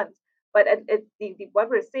effective ones. But what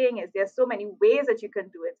we're saying is there's so many ways that you can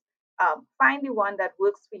do it. Find the one that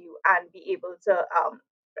works for you and be able to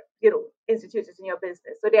institute it in your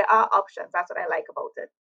business. So there are options. That's what I like about it.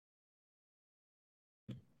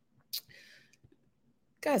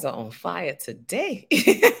 Guys are on fire today.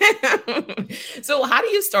 So how do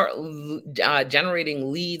you start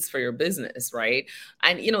generating leads for your business, right?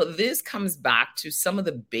 And this comes back to some of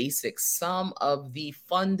the basics, some of the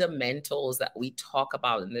fundamentals that we talk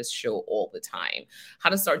about in this show all the time.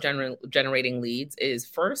 How to start generating leads is,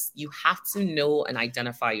 first, you have to know and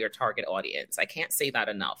identify your target audience. I can't say that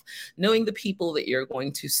enough. Knowing the people that you're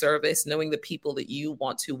going to service, knowing the people that you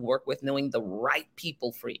want to work with, knowing the right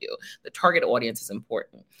people for you. The target audience is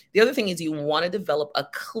important. The other thing is you want to develop a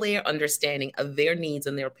clear understanding of their needs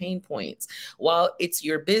and their pain points. While it's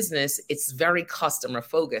your business, it's very customer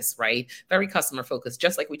focused, right? Very customer focused,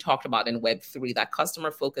 just like we talked about in Web3, that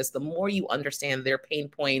customer focus. The more you understand their pain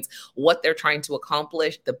points, what they're trying to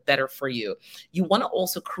accomplish, the better for you. You want to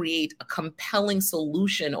also create a compelling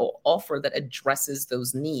solution or offer that addresses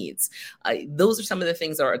those needs. Those are some of the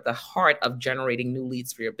things that are at the heart of generating new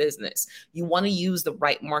leads for your business. You want to use the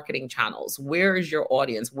right marketing channels. Where is your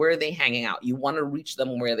audience? Where are they hanging out? You want to reach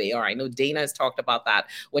them where they are. I know Dana has talked about that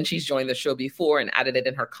when she's joined the show before and added it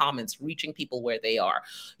in her comments, reaching people where they are.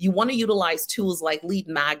 You want to utilize tools like lead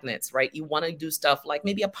magnets, right? You want to do stuff like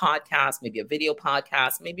maybe a podcast, maybe a video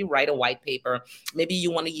podcast, maybe write a white paper. Maybe you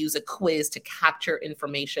want to use a quiz to capture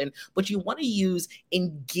information, but you want to use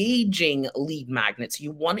engaging lead magnets.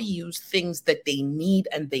 You want to use things that they need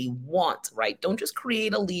and they want, right? Don't just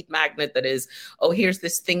create a lead magnet that is, oh, here's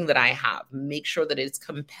this thing that I have. Make sure that it's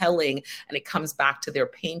compelling and it comes back to their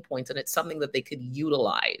pain points and it's something that they could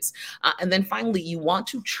utilize. And then finally, you want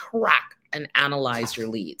to track and analyze your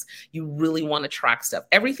leads. You really want to track stuff.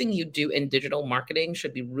 Everything you do in digital marketing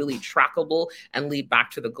should be really trackable and lead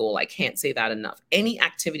back to the goal. I can't say that enough. Any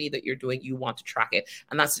activity that you're doing, you want to track it.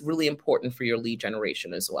 And that's really important for your lead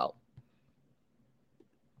generation as well.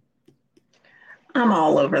 I'm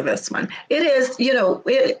all over this one. It is,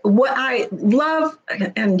 what I love,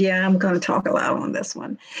 and yeah, I'm going to talk a lot on this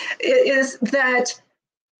one, is that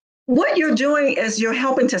what you're doing is you're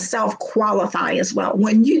helping to self-qualify as well.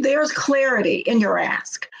 When there's clarity in your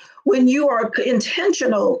ask, when you are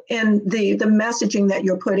intentional in the messaging that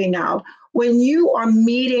you're putting out, when you are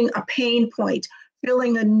meeting a pain point,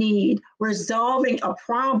 filling a need, resolving a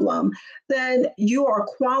problem, then you are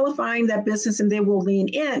qualifying that business and they will lean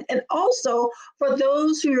in. And also for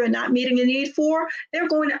those who you're not meeting a need for, they're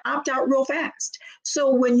going to opt out real fast.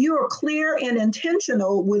 So when you are clear and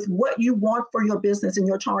intentional with what you want for your business and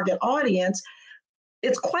your target audience,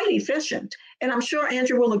 it's quite efficient. And I'm sure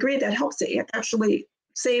Andrew will agree that helps to actually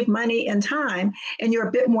save money and time, and you're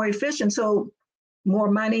a bit more efficient. So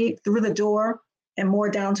more money through the door and more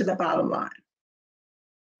down to the bottom line.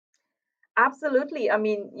 Absolutely. I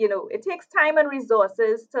mean, it takes time and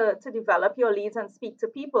resources to develop your leads and speak to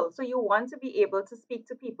people. So you want to be able to speak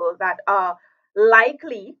to people that are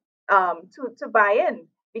likely to buy in,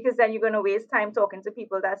 because then you're going to waste time talking to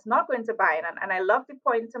people that's not going to buy in. And I love the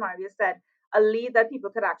point Tamaria said, a lead that people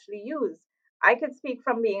could actually use. I could speak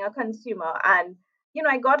from being a consumer, and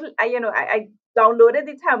I downloaded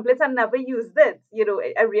the templates and never used it.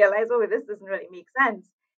 I realized, oh, this doesn't really make sense.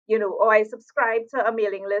 Or I subscribed to a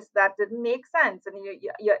mailing list that didn't make sense, and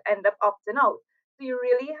you end up opting out. So you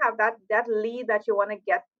really have that lead that you want to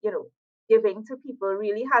get, giving to people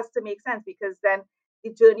really has to make sense, because then the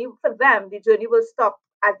journey will stop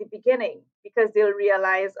at the beginning, because they'll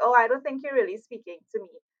realize, oh, I don't think you're really speaking to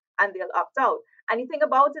me, and they'll opt out. And the thing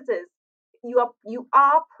about it is, you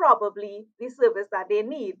are probably the service that they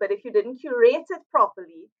need, but if you didn't curate it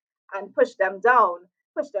properly and push them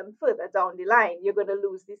further down the line, you're going to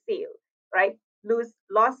lose the sale, right?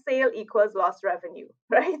 Lost sale equals lost revenue,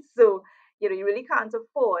 right? So you really can't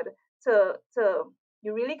afford to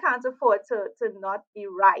not be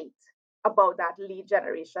right about that lead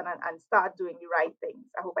generation and start doing the right things.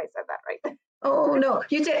 I hope I said that right. Oh no,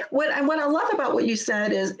 you did. What I love about what you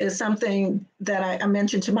said is something that I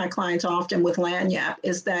mentioned to my clients often with Lagniappe,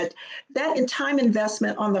 is that time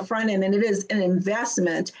investment on the front end, and it is an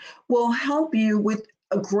investment, will help you with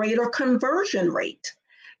a greater conversion rate.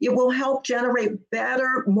 It will help generate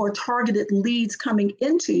better, more targeted leads coming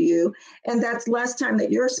into you. And that's less time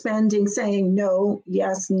that you're spending saying no,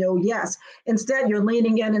 yes, no, yes. Instead, you're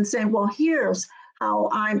leaning in and saying, well, here's how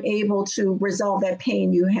I'm able to resolve that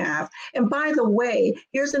pain you have. And by the way,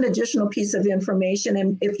 here's an additional piece of information.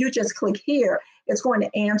 And if you just click here, it's going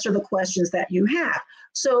to answer the questions that you have.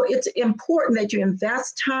 So it's important that you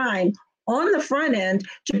invest time on the front end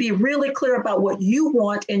to be really clear about what you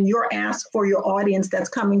want and your ask for your audience that's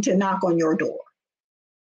coming to knock on your door.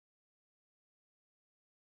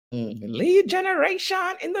 Lead generation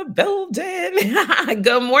in the building.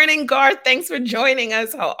 Good morning, Garth. Thanks for joining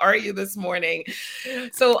us. How are you this morning?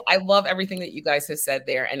 So I love everything that you guys have said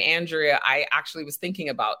there. And Andrea, I actually was thinking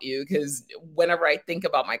about you because whenever I think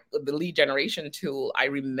about the lead generation tool, I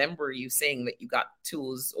remember you saying that you got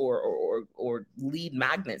tools or lead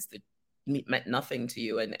magnets that meant nothing to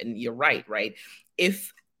you. And you're right?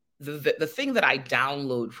 If the thing that I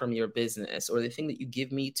download from your business or the thing that you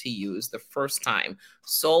give me to use the first time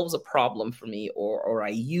solves a problem for me, or I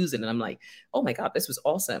use it and I'm like, oh my God, this was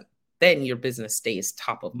awesome, then your business stays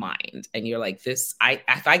top of mind. And you're like,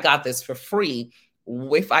 if I got this for free,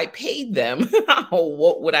 if I paid them,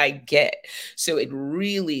 what would I get? So it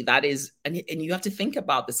really, that is, and you have to think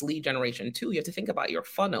about this lead generation too. You have to think about your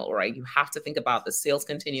funnel, right? You have to think about the sales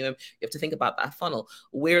continuum. You have to think about that funnel.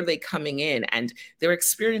 Where are they coming in? And they're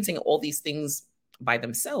experiencing all these things by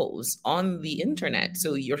themselves on the internet.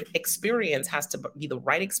 So your experience has to be the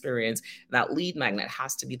right experience. That lead magnet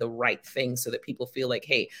has to be the right thing so that people feel like,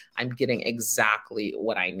 hey, I'm getting exactly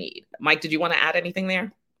what I need. Mike, did you want to add anything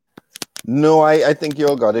there? No, I think you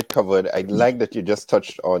all got it covered. I like that you just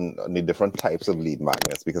touched on the different types of lead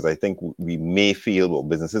magnets, because I think we may feel, or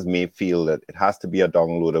businesses may feel, that it has to be a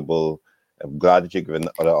downloadable. I'm glad that you're given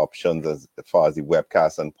other options as far as the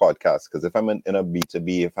webcast and podcast, because if I'm in a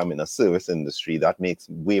B2B, if I'm in a service industry, that makes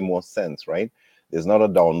way more sense, right? There's not a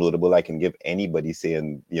downloadable I can give anybody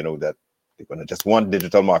saying, that they're going to just want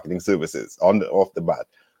digital marketing services off the bat.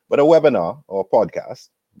 But a webinar or a podcast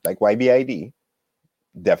like YBID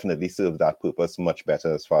definitely serve that purpose much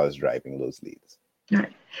better as far as driving those leads. All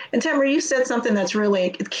right. And Tamara, you said something that's really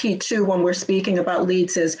key too when we're speaking about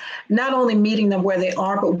leads, is not only meeting them where they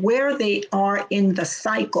are, but where they are in the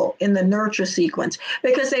cycle, in the nurture sequence.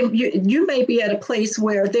 Because you may be at a place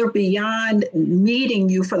where they're beyond meeting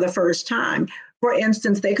you for the first time. For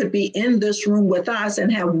instance, they could be in this room with us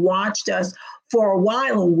and have watched us for a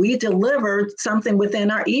while, and we delivered something within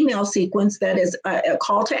our email sequence that is a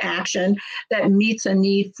call to action that meets a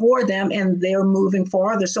need for them, and they're moving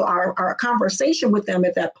farther. So our conversation with them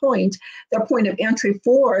at that point, their point of entry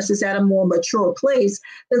for us, is at a more mature place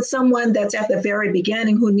than someone that's at the very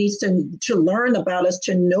beginning who needs to learn about us,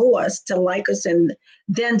 to know us, to like us, and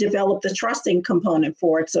then develop the trusting component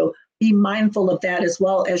for it. So be mindful of that as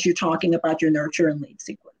well as you're talking about your nurture and lead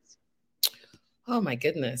sequence. Oh my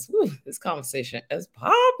goodness. Woo, this conversation is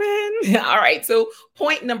popping. All right. So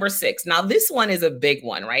point number 6. Now, this one is a big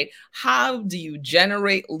one, right? How do you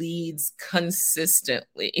generate leads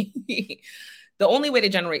consistently? The only way to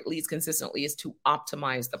generate leads consistently is to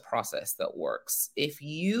optimize the process that works. If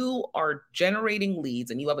you are generating leads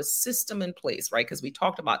and you have a system in place, right? Because we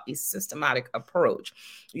talked about a systematic approach,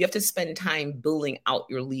 you have to spend time building out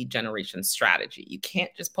your lead generation strategy. You can't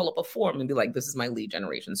just pull up a form and be like, this is my lead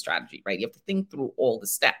generation strategy, right? You have to think through all the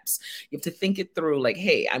steps. You have to think it through like,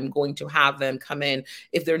 hey, I'm going to have them come in.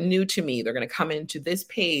 If they're new to me, they're going to come into this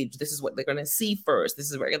page. This is what they're going to see first. This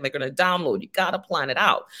is where they're going to download. You got to plan it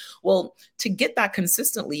out. Well, to get that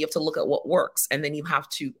consistently, you have to look at what works, and then you have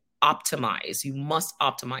to optimize. You must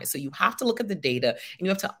optimize. So you have to look at the data and you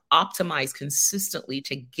have to optimize consistently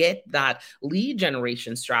to get that lead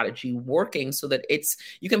generation strategy working so that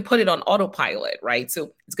you can put it on autopilot, right?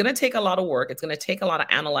 So it's going to take a lot of work. It's going to take a lot of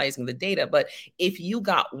analyzing the data. But if you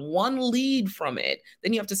got one lead from it,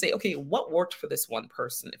 then you have to say, okay, what worked for this one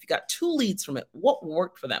person? If you got 2 leads from it, what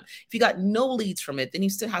worked for them? If you got no leads from it, then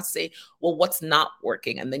you still have to say, well, what's not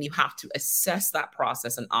working? And then you have to assess that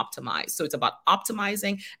process and optimize. So it's about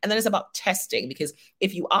optimizing, and then it's about testing, because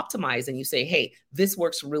if you optimize and you say, hey, this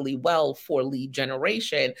works really well for lead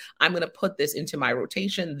generation, I'm going to put this into my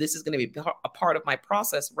rotation, this is going to be a part of my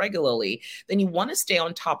process regularly, then you want to stay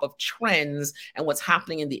on top of trends and what's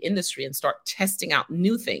happening in the industry and start testing out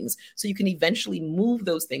new things so you can eventually move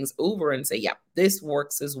those things over and say, yeah, this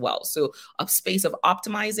works as well. So a space of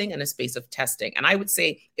optimizing and a space of testing. And I would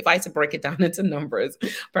say, if I had to break it down into numbers,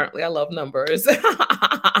 apparently I love numbers,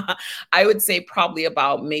 I would say probably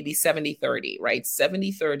about maybe 70-30, right?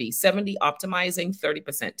 70-30, 70 optimizing,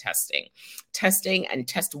 30% testing. Testing and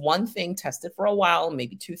test one thing, test it for a while,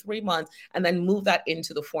 maybe 2-3 months, and then move that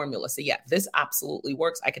into the formula. So yeah, this absolutely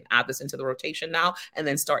works. I can add this into the rotation now and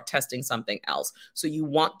then start testing something else. So you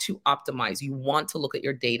want to optimize. You want to look at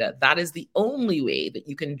your data. That is the only way that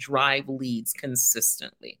you can drive leads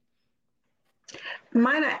consistently.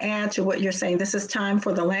 Might I add to what you're saying? This is time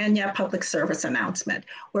for the Lagniappe public service announcement,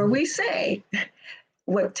 where we say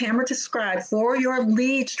what Tamara described for your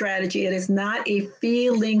lead strategy. It is not a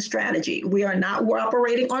feeling strategy. We're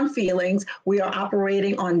operating on feelings. We are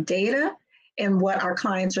operating on data in what our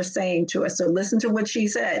clients are saying to us. So listen to what she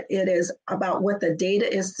said. It is about what the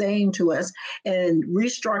data is saying to us and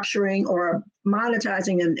restructuring or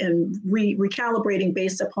monetizing and recalibrating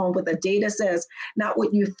based upon what the data says, not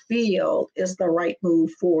what you feel is the right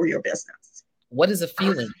move for your business. What is a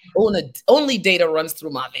feeling? Only data runs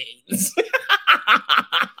through my veins.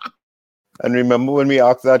 And remember when we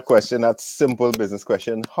asked that question, that simple business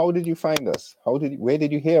question, how did you find us? Where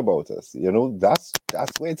did you hear about us? You know, that's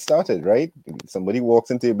where it started, right? Somebody walks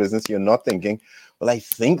into your business, you're not thinking, well, I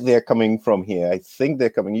think they're coming from here. I think they're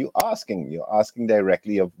coming. You're asking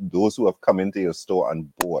directly of those who have come into your store and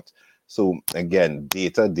bought. So again,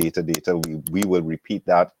 data. We will repeat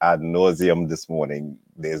that ad nauseum this morning.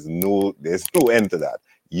 There's no end to that.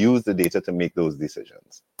 Use the data to make those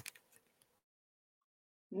decisions.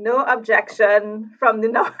 No objection from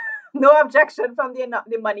the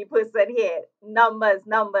money person here. Numbers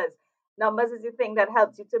is the thing that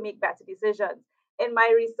helps you to make better decisions. In my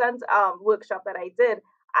recent workshop that I did,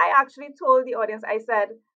 I actually told the audience, I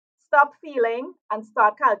said, stop feeling and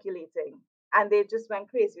start calculating. And they just went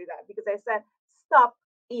crazy with that because I said, stop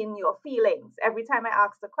in your feelings. Every time I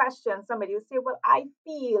ask a question, somebody will say, well, I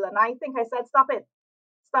feel, and I think. I said, stop it.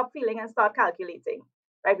 Stop feeling and start calculating.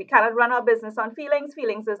 Right? We cannot run our business on feelings.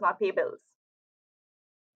 Feelings does not pay bills.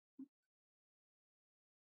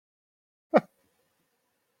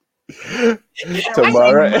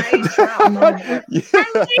 Tamara. I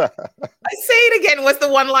say it again. What's the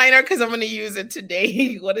one-liner? Because I'm going to use it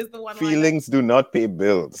today. What is the one-liner? Feelings do not pay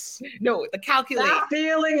bills. No, the calculate. Stop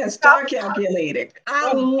feeling and start calculating.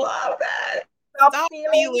 I love that. Stop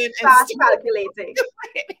feeling and start calculating.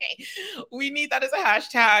 We need that as a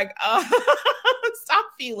hashtag. Stop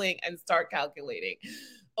feeling and start calculating.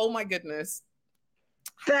 Oh my goodness.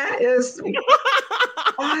 That is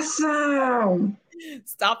awesome.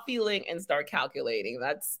 Stop feeling and start calculating.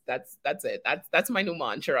 That's it. That's my new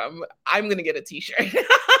mantra. I'm gonna get a t-shirt.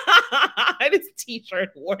 It is t-shirt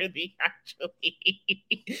worthy, actually.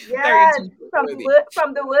 Yes, from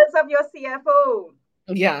the words of your CFO.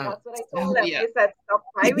 Yeah. That's what I told them. Yeah. They said,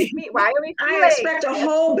 why are we feeling? I expect a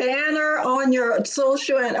whole banner on your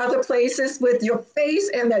social and other places with your face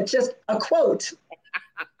and just a quote.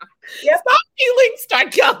 Yep. Stop feeling,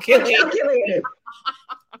 start calculating.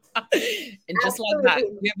 And just like that,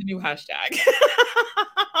 we have a new hashtag.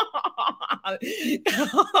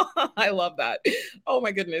 I love that. Oh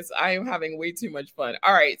my goodness, I am having way too much fun.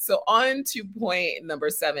 All right, so on to point number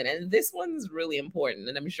 7, and this one's really important,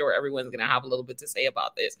 and I'm sure everyone's going to have a little bit to say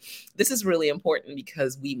about this. This is really important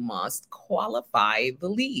because we must qualify the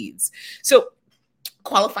leads. So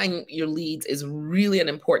qualifying your leads is really an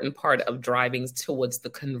important part of driving towards the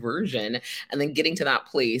conversion and then getting to that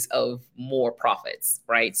place of more profits,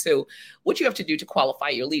 right? So what you have to do to qualify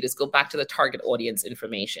your lead is go back to the target audience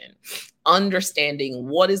information, understanding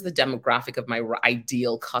what is the demographic of my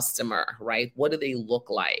ideal customer, right? What do they look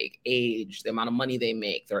like? Age, the amount of money they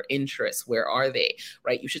make, their interests, where are they,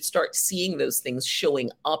 right? You should start seeing those things showing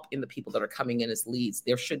up in the people that are coming in as leads.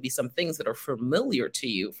 There should be some things that are familiar to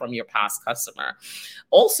you from your past customer.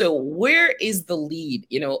 Also, where is the lead?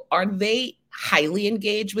 You know, are they highly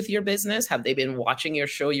engaged with your business? Have they been watching your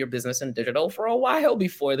show, Your Business in Digital, for a while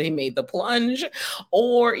before they made the plunge?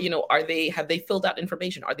 Or, you know, have they filled out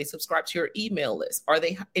information? Are they subscribed to your email list? Are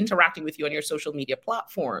they interacting with you on your social media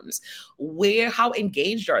platforms? How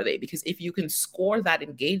engaged are they? Because if you can score that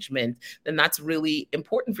engagement, then that's really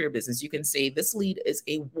important for your business. You can say this lead is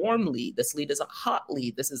a warm lead, this lead is a hot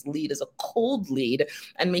lead, lead is a cold lead,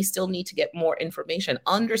 and may still need to get more information.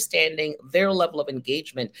 Understanding their level of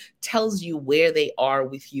engagement tells you where they are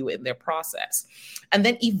with you in their process. And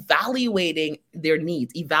then evaluating their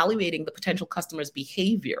needs, evaluating the potential customer's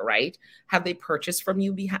behavior, right? Have they purchased from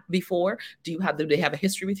you before? Do they have a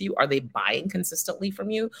history with you? Are they buying consistently from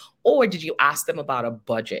you? Or did you ask them about a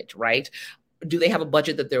budget, right? Do they have a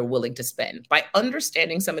budget that they're willing to spend? By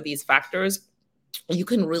understanding some of these factors, you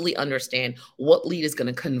can really understand what lead is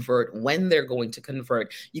going to convert, when they're going to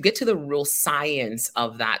convert. You get to the real science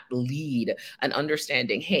of that lead and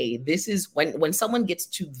understanding, hey, this is when someone gets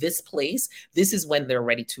to this place, this is when they're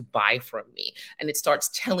ready to buy from me. And it starts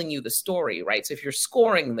telling you the story, right? So if you're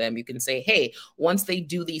scoring them, you can say, hey, once they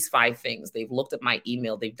do these 5 things, they've looked at my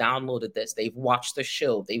email, they've downloaded this, they've watched the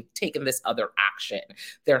show, they've taken this other action,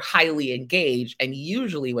 they're highly engaged. And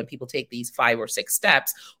usually when people take these 5 or 6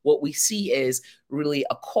 steps, what we see is really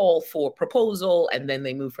a call for proposal, and then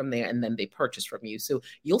they move from there, and then they purchase from you. So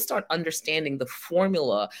you'll start understanding the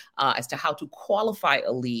formula as to how to qualify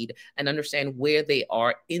a lead and understand where they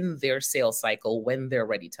are in their sales cycle when they're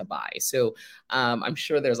ready to buy. So I'm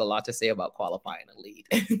sure there's a lot to say about qualifying a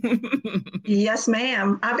lead. Yes,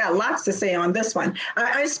 ma'am. I've got lots to say on this one.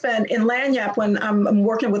 I spent in Lagniappe, when I'm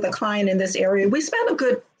working with a client in this area, we spent a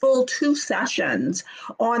good full 2 sessions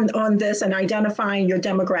on this and identifying your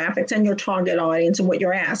demographics and your target audience and what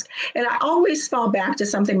you're asked. And I always fall back to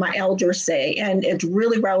something my elders say, and it's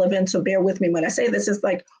really relevant, so bear with me when I say this. Is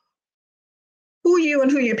like, who you and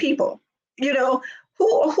who your people? You know,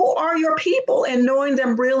 who are your people, and knowing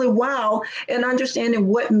them really well and understanding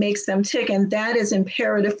what makes them tick. And that is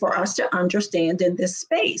imperative for us to understand in this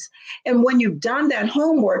space. And when you've done that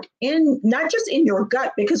homework, in not just in your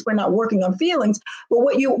gut, because we're not working on feelings, but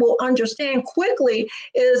what you will understand quickly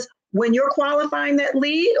is when you're qualifying that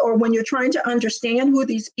lead, or when you're trying to understand who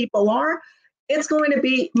these people are, it's going to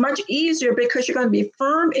be much easier because you're going to be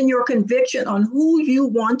firm in your conviction on who you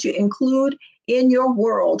want to include in your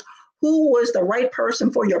world, who was the right person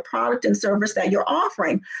for your product and service that you're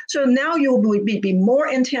offering. So now you'll be more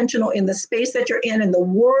intentional in the space that you're in and the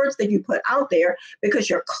words that you put out there, because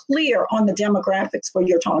you're clear on the demographics for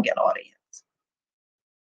your target audience.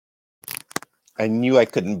 I knew I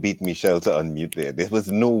couldn't beat Michelle to unmute there. There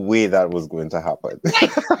was no way that was going to happen.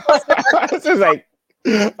 It's just like,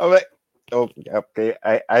 I'm like, oh, okay,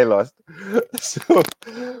 I lost. So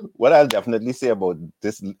what I'll definitely say about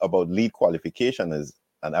this, about lead qualification is,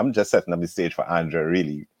 and I'm just setting up the stage for Andrea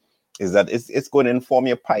really, is that it's going to inform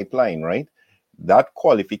your pipeline, right? That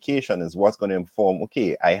qualification is what's going to inform,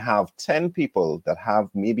 okay, I have 10 people that have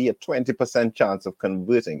maybe a 20% chance of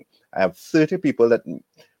converting. I have 30 people that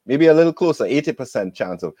maybe a little closer, 80%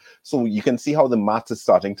 chance of. So you can see how the math is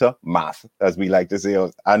starting to math, as we like to say,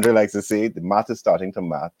 or Andrea likes to say, the math is starting to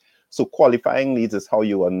math. So qualifying leads is how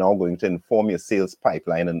you are now going to inform your sales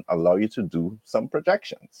pipeline and allow you to do some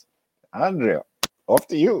projections. Andrea, off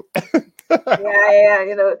to you. Yeah.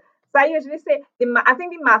 So I usually say I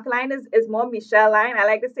think the math line is more Michelle line. I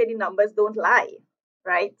like to say the numbers don't lie,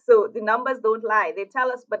 right? So the numbers don't lie. They tell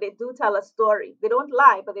us, but they do tell a story. They don't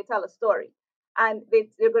lie, but they tell a story, and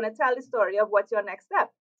they're going to tell the story of what's your next step.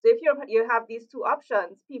 So if you have these 2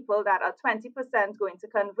 options, people that are 20% going to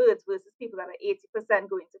convert versus people that are 80%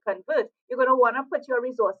 going to convert, you're going to want to put your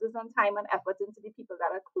resources and time and effort into the people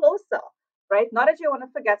that are closer, right? Not that you want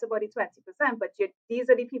to forget about the 20%, but these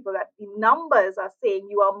are the people that the numbers are saying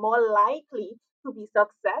you are more likely to be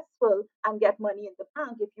successful and get money in the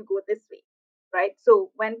bank if you go this way, right? So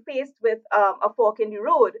when faced with a fork in the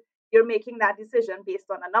road, you're making that decision based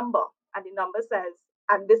on a number, and the number says,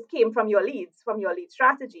 and this came from your leads, from your lead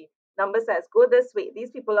strategy. Number says, go this way.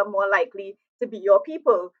 These people are more likely to be your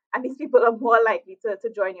people, and these people are more likely to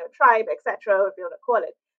join your tribe, etc., if you want to call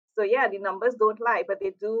it. So yeah, the numbers don't lie, but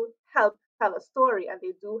they do help tell a story, and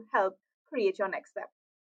they do help create your next step.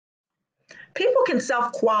 People can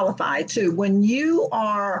self-qualify too when you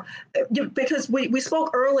are, because we spoke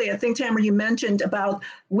earlier, I think, Tamara, you mentioned about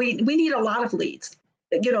we need a lot of leads.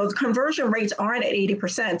 The conversion rates aren't at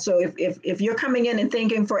 80%. So if you're coming in and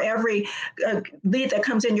thinking for every lead that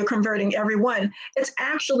comes in, you're converting every one, it's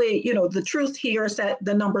actually, the truth here is that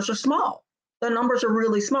the numbers are small. The numbers are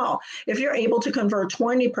really small. If you're able to convert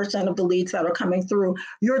 20% of the leads that are coming through,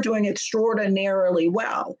 you're doing extraordinarily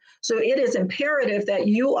well. So it is imperative that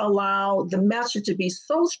you allow the message to be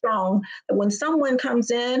so strong that when someone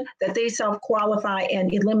comes in, that they self-qualify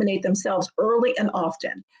and eliminate themselves early and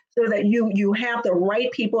often, so that you have the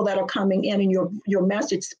right people that are coming in and your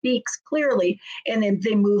message speaks clearly, and then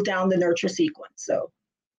they move down the nurture sequence. So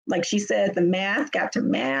like she said, the math got to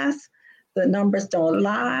math. The numbers don't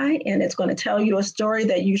lie, and it's going to tell you a story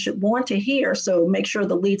that you should want to hear. So make sure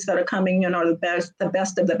the leads that are coming in are the best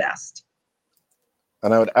of the best.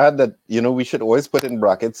 And I would add that, we should always put in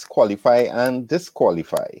brackets qualify and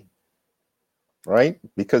disqualify, right?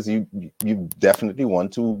 Because you definitely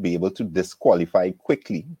want to be able to disqualify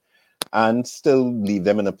quickly and still leave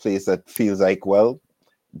them in a place that feels like, well,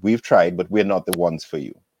 we've tried, but we're not the ones for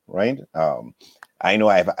you, right? I know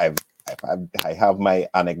I have my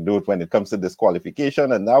anecdote when it comes to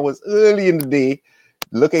disqualification, and that was early in the day,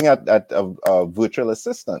 looking at a virtual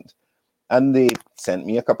assistant, and they sent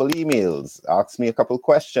me a couple emails, asked me a couple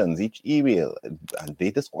questions each email, and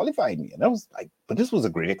they disqualified me. And I was like, but this was a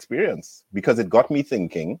great experience because it got me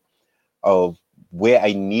thinking of where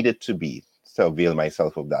I needed to be to avail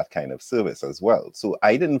myself of that kind of service as well. So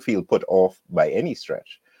I didn't feel put off by any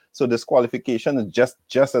stretch. So disqualification is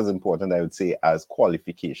just as important, I would say, as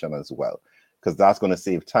qualification as well. because that's going to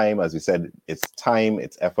save time. As we said, it's time,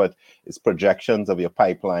 it's effort, it's projections of your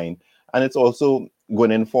pipeline, and it's also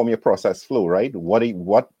going to inform your process flow, right?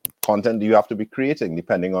 What content do you have to be creating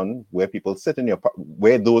depending on where people sit in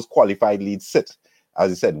where those qualified leads sit.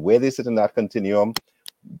 As I said, where they sit in that continuum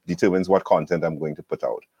determines what content I'm going to put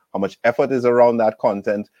out. How much effort is around that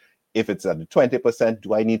content? If it's at the 20%,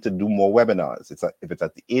 do I need to do more webinars? If it's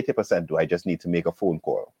at the 80%, do I just need to make a phone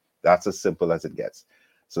call? That's as simple as it gets.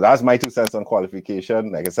 So that's my 2 cents on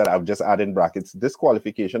qualification. Like I said, I've just added in brackets,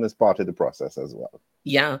 disqualification is part of the process as well.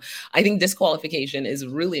 Yeah, I think disqualification is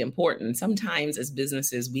really important. Sometimes as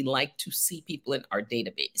businesses, we like to see people in our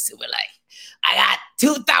database. So we're like, I got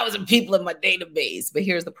 2,000 people in my database. But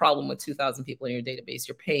here's the problem with 2,000 people in your database.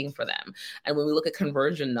 You're paying for them. And when we look at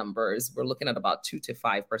conversion numbers, we're looking at about 2 to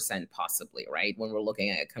 5% possibly, right? When we're looking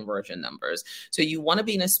at conversion numbers. So you want to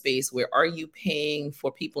be in a space where are you paying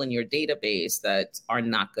for people in your database that are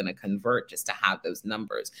not going to convert just to have those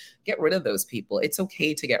numbers? Get rid of those people. It's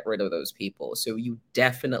okay to get rid of those people. So you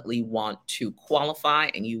definitely want to qualify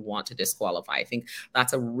and you want to disqualify. I think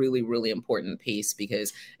that's a really, really important piece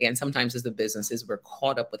because, again, sometimes as the businesses, we're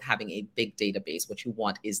caught up with having a big database. What you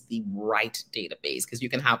want is the right database because you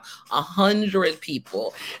can have 100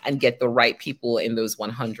 people and get the right people in those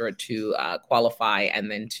 100 to qualify and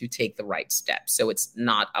then to take the right steps. So it's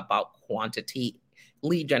not about quantity.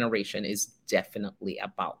 Lead generation is definitely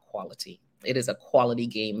about quality. It is a quality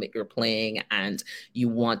game that you're playing and you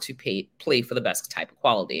want to play for the best type of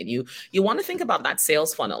quality. And you want to think about that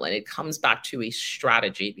sales funnel, and it comes back to a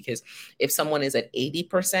strategy because if someone is at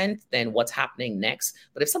 80%, then what's happening next?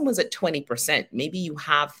 But if someone's at 20%, maybe you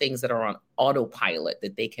have things that are on autopilot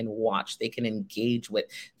that they can watch, they can engage with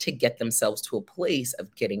to get themselves to a place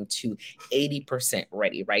of getting to 80%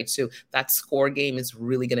 ready, right? So that score game is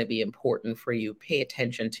really going to be important for you. Pay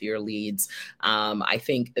attention to your leads. I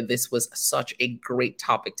think this was such a great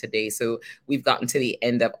topic today. So we've gotten to the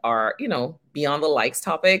end of our, Beyond the Likes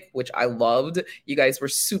topic, which I loved. You guys were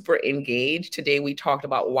super engaged. Today, we talked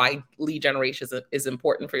about why lead generation is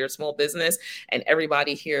important for your small business. And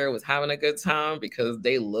everybody here was having a good time because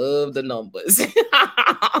they love the numbers.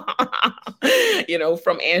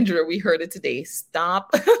 From Andrew, we heard it today.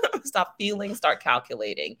 Stop feeling, start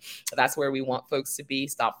calculating. That's where we want folks to be.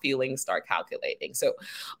 Stop feeling, start calculating. So,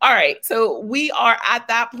 all right. So we are at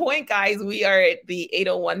that point, guys. We are at the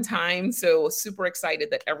 8:01 time. So super excited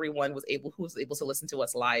that everyone was able to listen to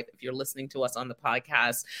us live. If you're listening to us on the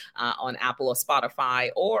podcast, on Apple or Spotify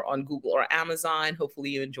or on Google or Amazon, hopefully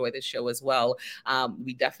you enjoy this show as well.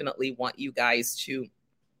 We definitely want you guys to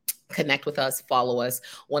connect with us, follow us.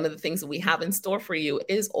 One of the things that we have in store for you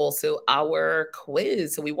is also our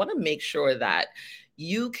quiz. So we want to make sure that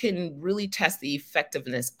you can really test the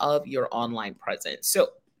effectiveness of your online presence.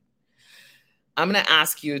 So I'm going to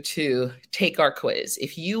ask you to take our quiz.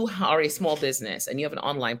 If you are a small business and you have an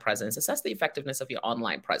online presence, assess the effectiveness of your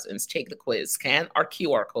online presence. Take the quiz, scan our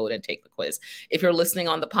QR code and take the quiz. If you're listening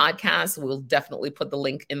on the podcast, we'll definitely put the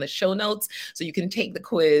link in the show notes so you can take the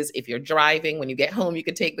quiz. If you're driving, when you get home, you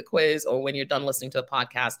can take the quiz, or when you're done listening to the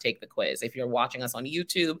podcast, take the quiz. If you're watching us on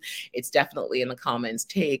YouTube, it's definitely in the comments.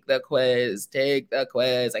 Take the quiz, take the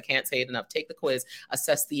quiz. I can't say it enough. Take the quiz,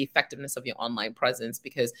 assess the effectiveness of your online presence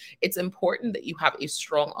because it's important that you have a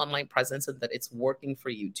strong online presence and that it's working for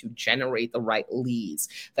you to generate the right leads,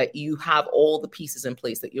 that you have all the pieces in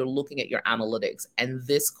place, that you're looking at your analytics. And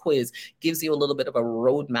this quiz gives you a little bit of a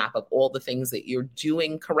roadmap of all the things that you're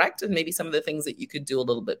doing correct and maybe some of the things that you could do a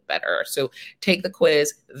little bit better. So take the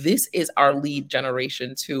quiz. This is our lead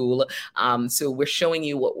generation tool. So we're showing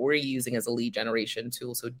you what we're using as a lead generation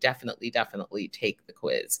tool. So definitely take the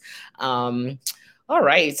quiz. All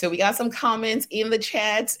right, so we got some comments in the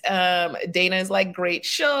chat. Dana is like, great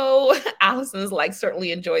show. Allison's like,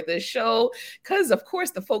 certainly enjoyed this show because, of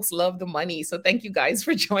course, the folks love the money. So thank you guys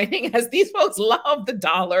for joining us. These folks love the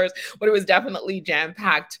dollars, but it was definitely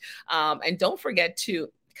jam-packed. And don't forget to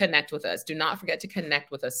connect with us. Do not forget to connect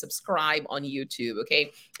with us. Subscribe on YouTube,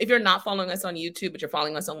 okay? If you're not following us on YouTube, but you're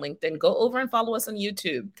following us on LinkedIn, go over and follow us on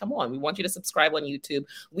YouTube. Come on, we want you to subscribe on YouTube.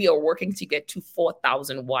 We are working to get to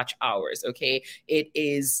 4,000 watch hours, okay?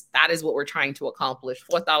 That is what we're trying to accomplish.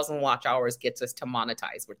 4,000 watch hours gets us to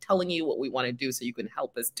monetize. We're telling you what we want to do so you can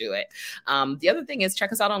help us do it. The other thing is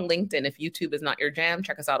check us out on LinkedIn. If YouTube is not your jam,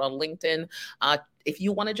 check us out on LinkedIn. If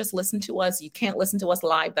you want to just listen to us, you can't listen to us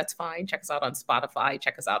live, that's fine. Check us out on Spotify,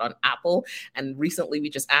 check us out on Apple. And recently we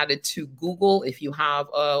just added to Google. If you have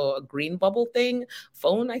a Green Bubble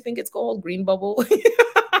phone, I think it's called Green Bubble,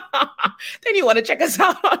 then you want to check us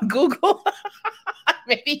out on Google.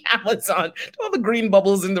 maybe Amazon, to all the green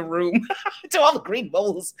bubbles in the room, to all the green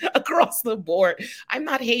bubbles across the board. I'm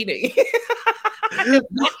not hating. I'm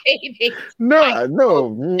not hating. No.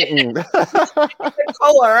 The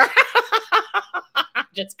color.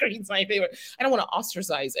 Just green's my favorite. I don't want to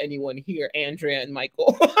ostracize anyone here, Andrea and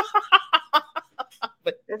Michael.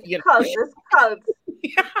 But This cult.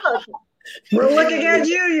 We're looking at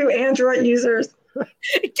you Android users.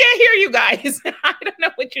 Can't hear you guys. I don't know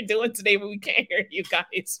what you're doing today, but we can't hear you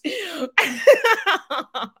guys.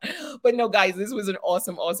 But no, guys, this was an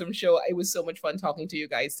awesome show. It was so much fun talking to you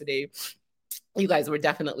guys today. You guys were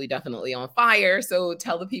definitely on fire. So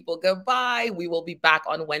tell the people goodbye. We will be back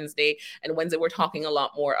on Wednesday. And Wednesday, we're talking a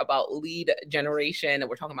lot more about lead generation. And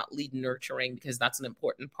we're talking about lead nurturing, because that's an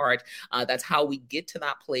important part. That's how we get to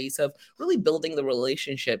that place of really building the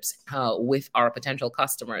relationships with our potential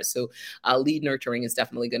customers. So lead nurturing is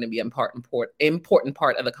definitely going to be an important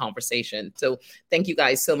part of the conversation. So thank you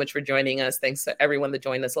guys so much for joining us. Thanks to everyone that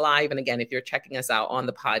joined us live. And again, if you're checking us out on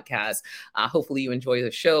the podcast, hopefully you enjoy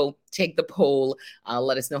the show. Take the poll.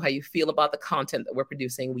 Let us know how you feel about the content that we're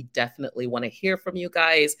producing. We definitely want to hear from you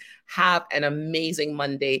guys. Have an amazing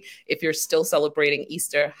Monday. If you're still celebrating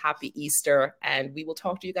Easter, happy Easter. And we will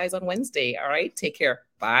talk to you guys on Wednesday. All right. Take care.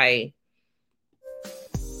 Bye.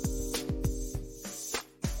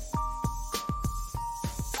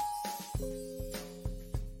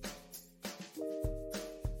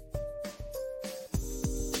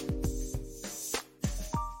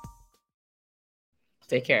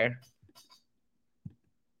 Take care.